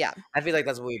 baby. Yeah. I feel like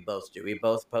that's what we both do. We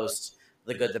both post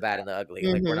the good, the bad, and the ugly.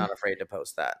 Like we're Mhm. not afraid to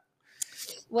post that.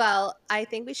 Well, I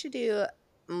think we should do.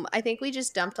 I think we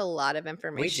just dumped a lot of We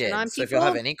information on did. So if y'all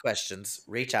have people. any questions,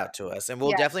 reach out to us, and we'll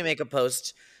Yes. definitely make a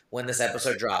post when this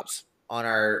episode drops on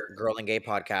our Girl and Gay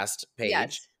podcast page.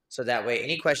 Yes. So that way,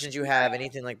 any questions you have,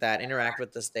 anything like that, interact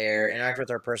with us there. Interact with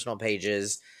our personal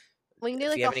pages. We can do If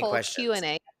like you a have any whole questions.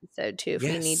 Q&A episode too if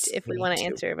we need Yes, if we we need want to. to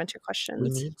answer a bunch of We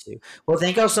questions. need to. Well,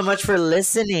 thank y'all so much for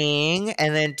listening,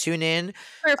 and then tune in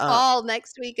For fall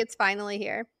next week, it's finally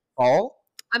here. fall.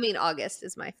 I mean, August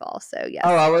is my fall, so yes.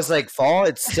 Oh, I was like fall.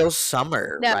 It's still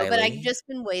summer. No, Riley. but I've just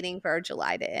been waiting for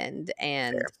July to end,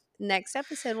 and Fair. next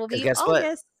episode will 'Cause be guess what?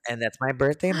 August. And that's my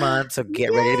birthday month, so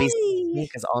get ready to be Yay!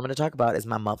 because all I'm going to talk about is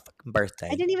my motherfucking birthday.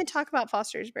 I didn't even talk about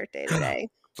Foster's birthday today.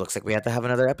 Looks like we have to have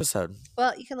another episode.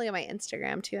 Well, you can look at my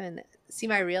Instagram too and see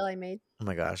my reel I made. Oh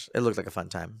my gosh, it looked like a fun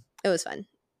time. It was fun.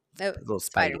 Oh, Little Spidey.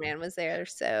 Spider-Man was there,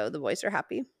 so the boys were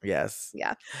happy. Yes.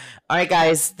 Yeah. All right,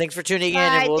 guys. Thanks for tuning in,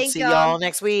 Bye. and we'll Thank see y'all. y'all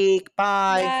next week.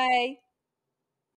 Bye. Bye.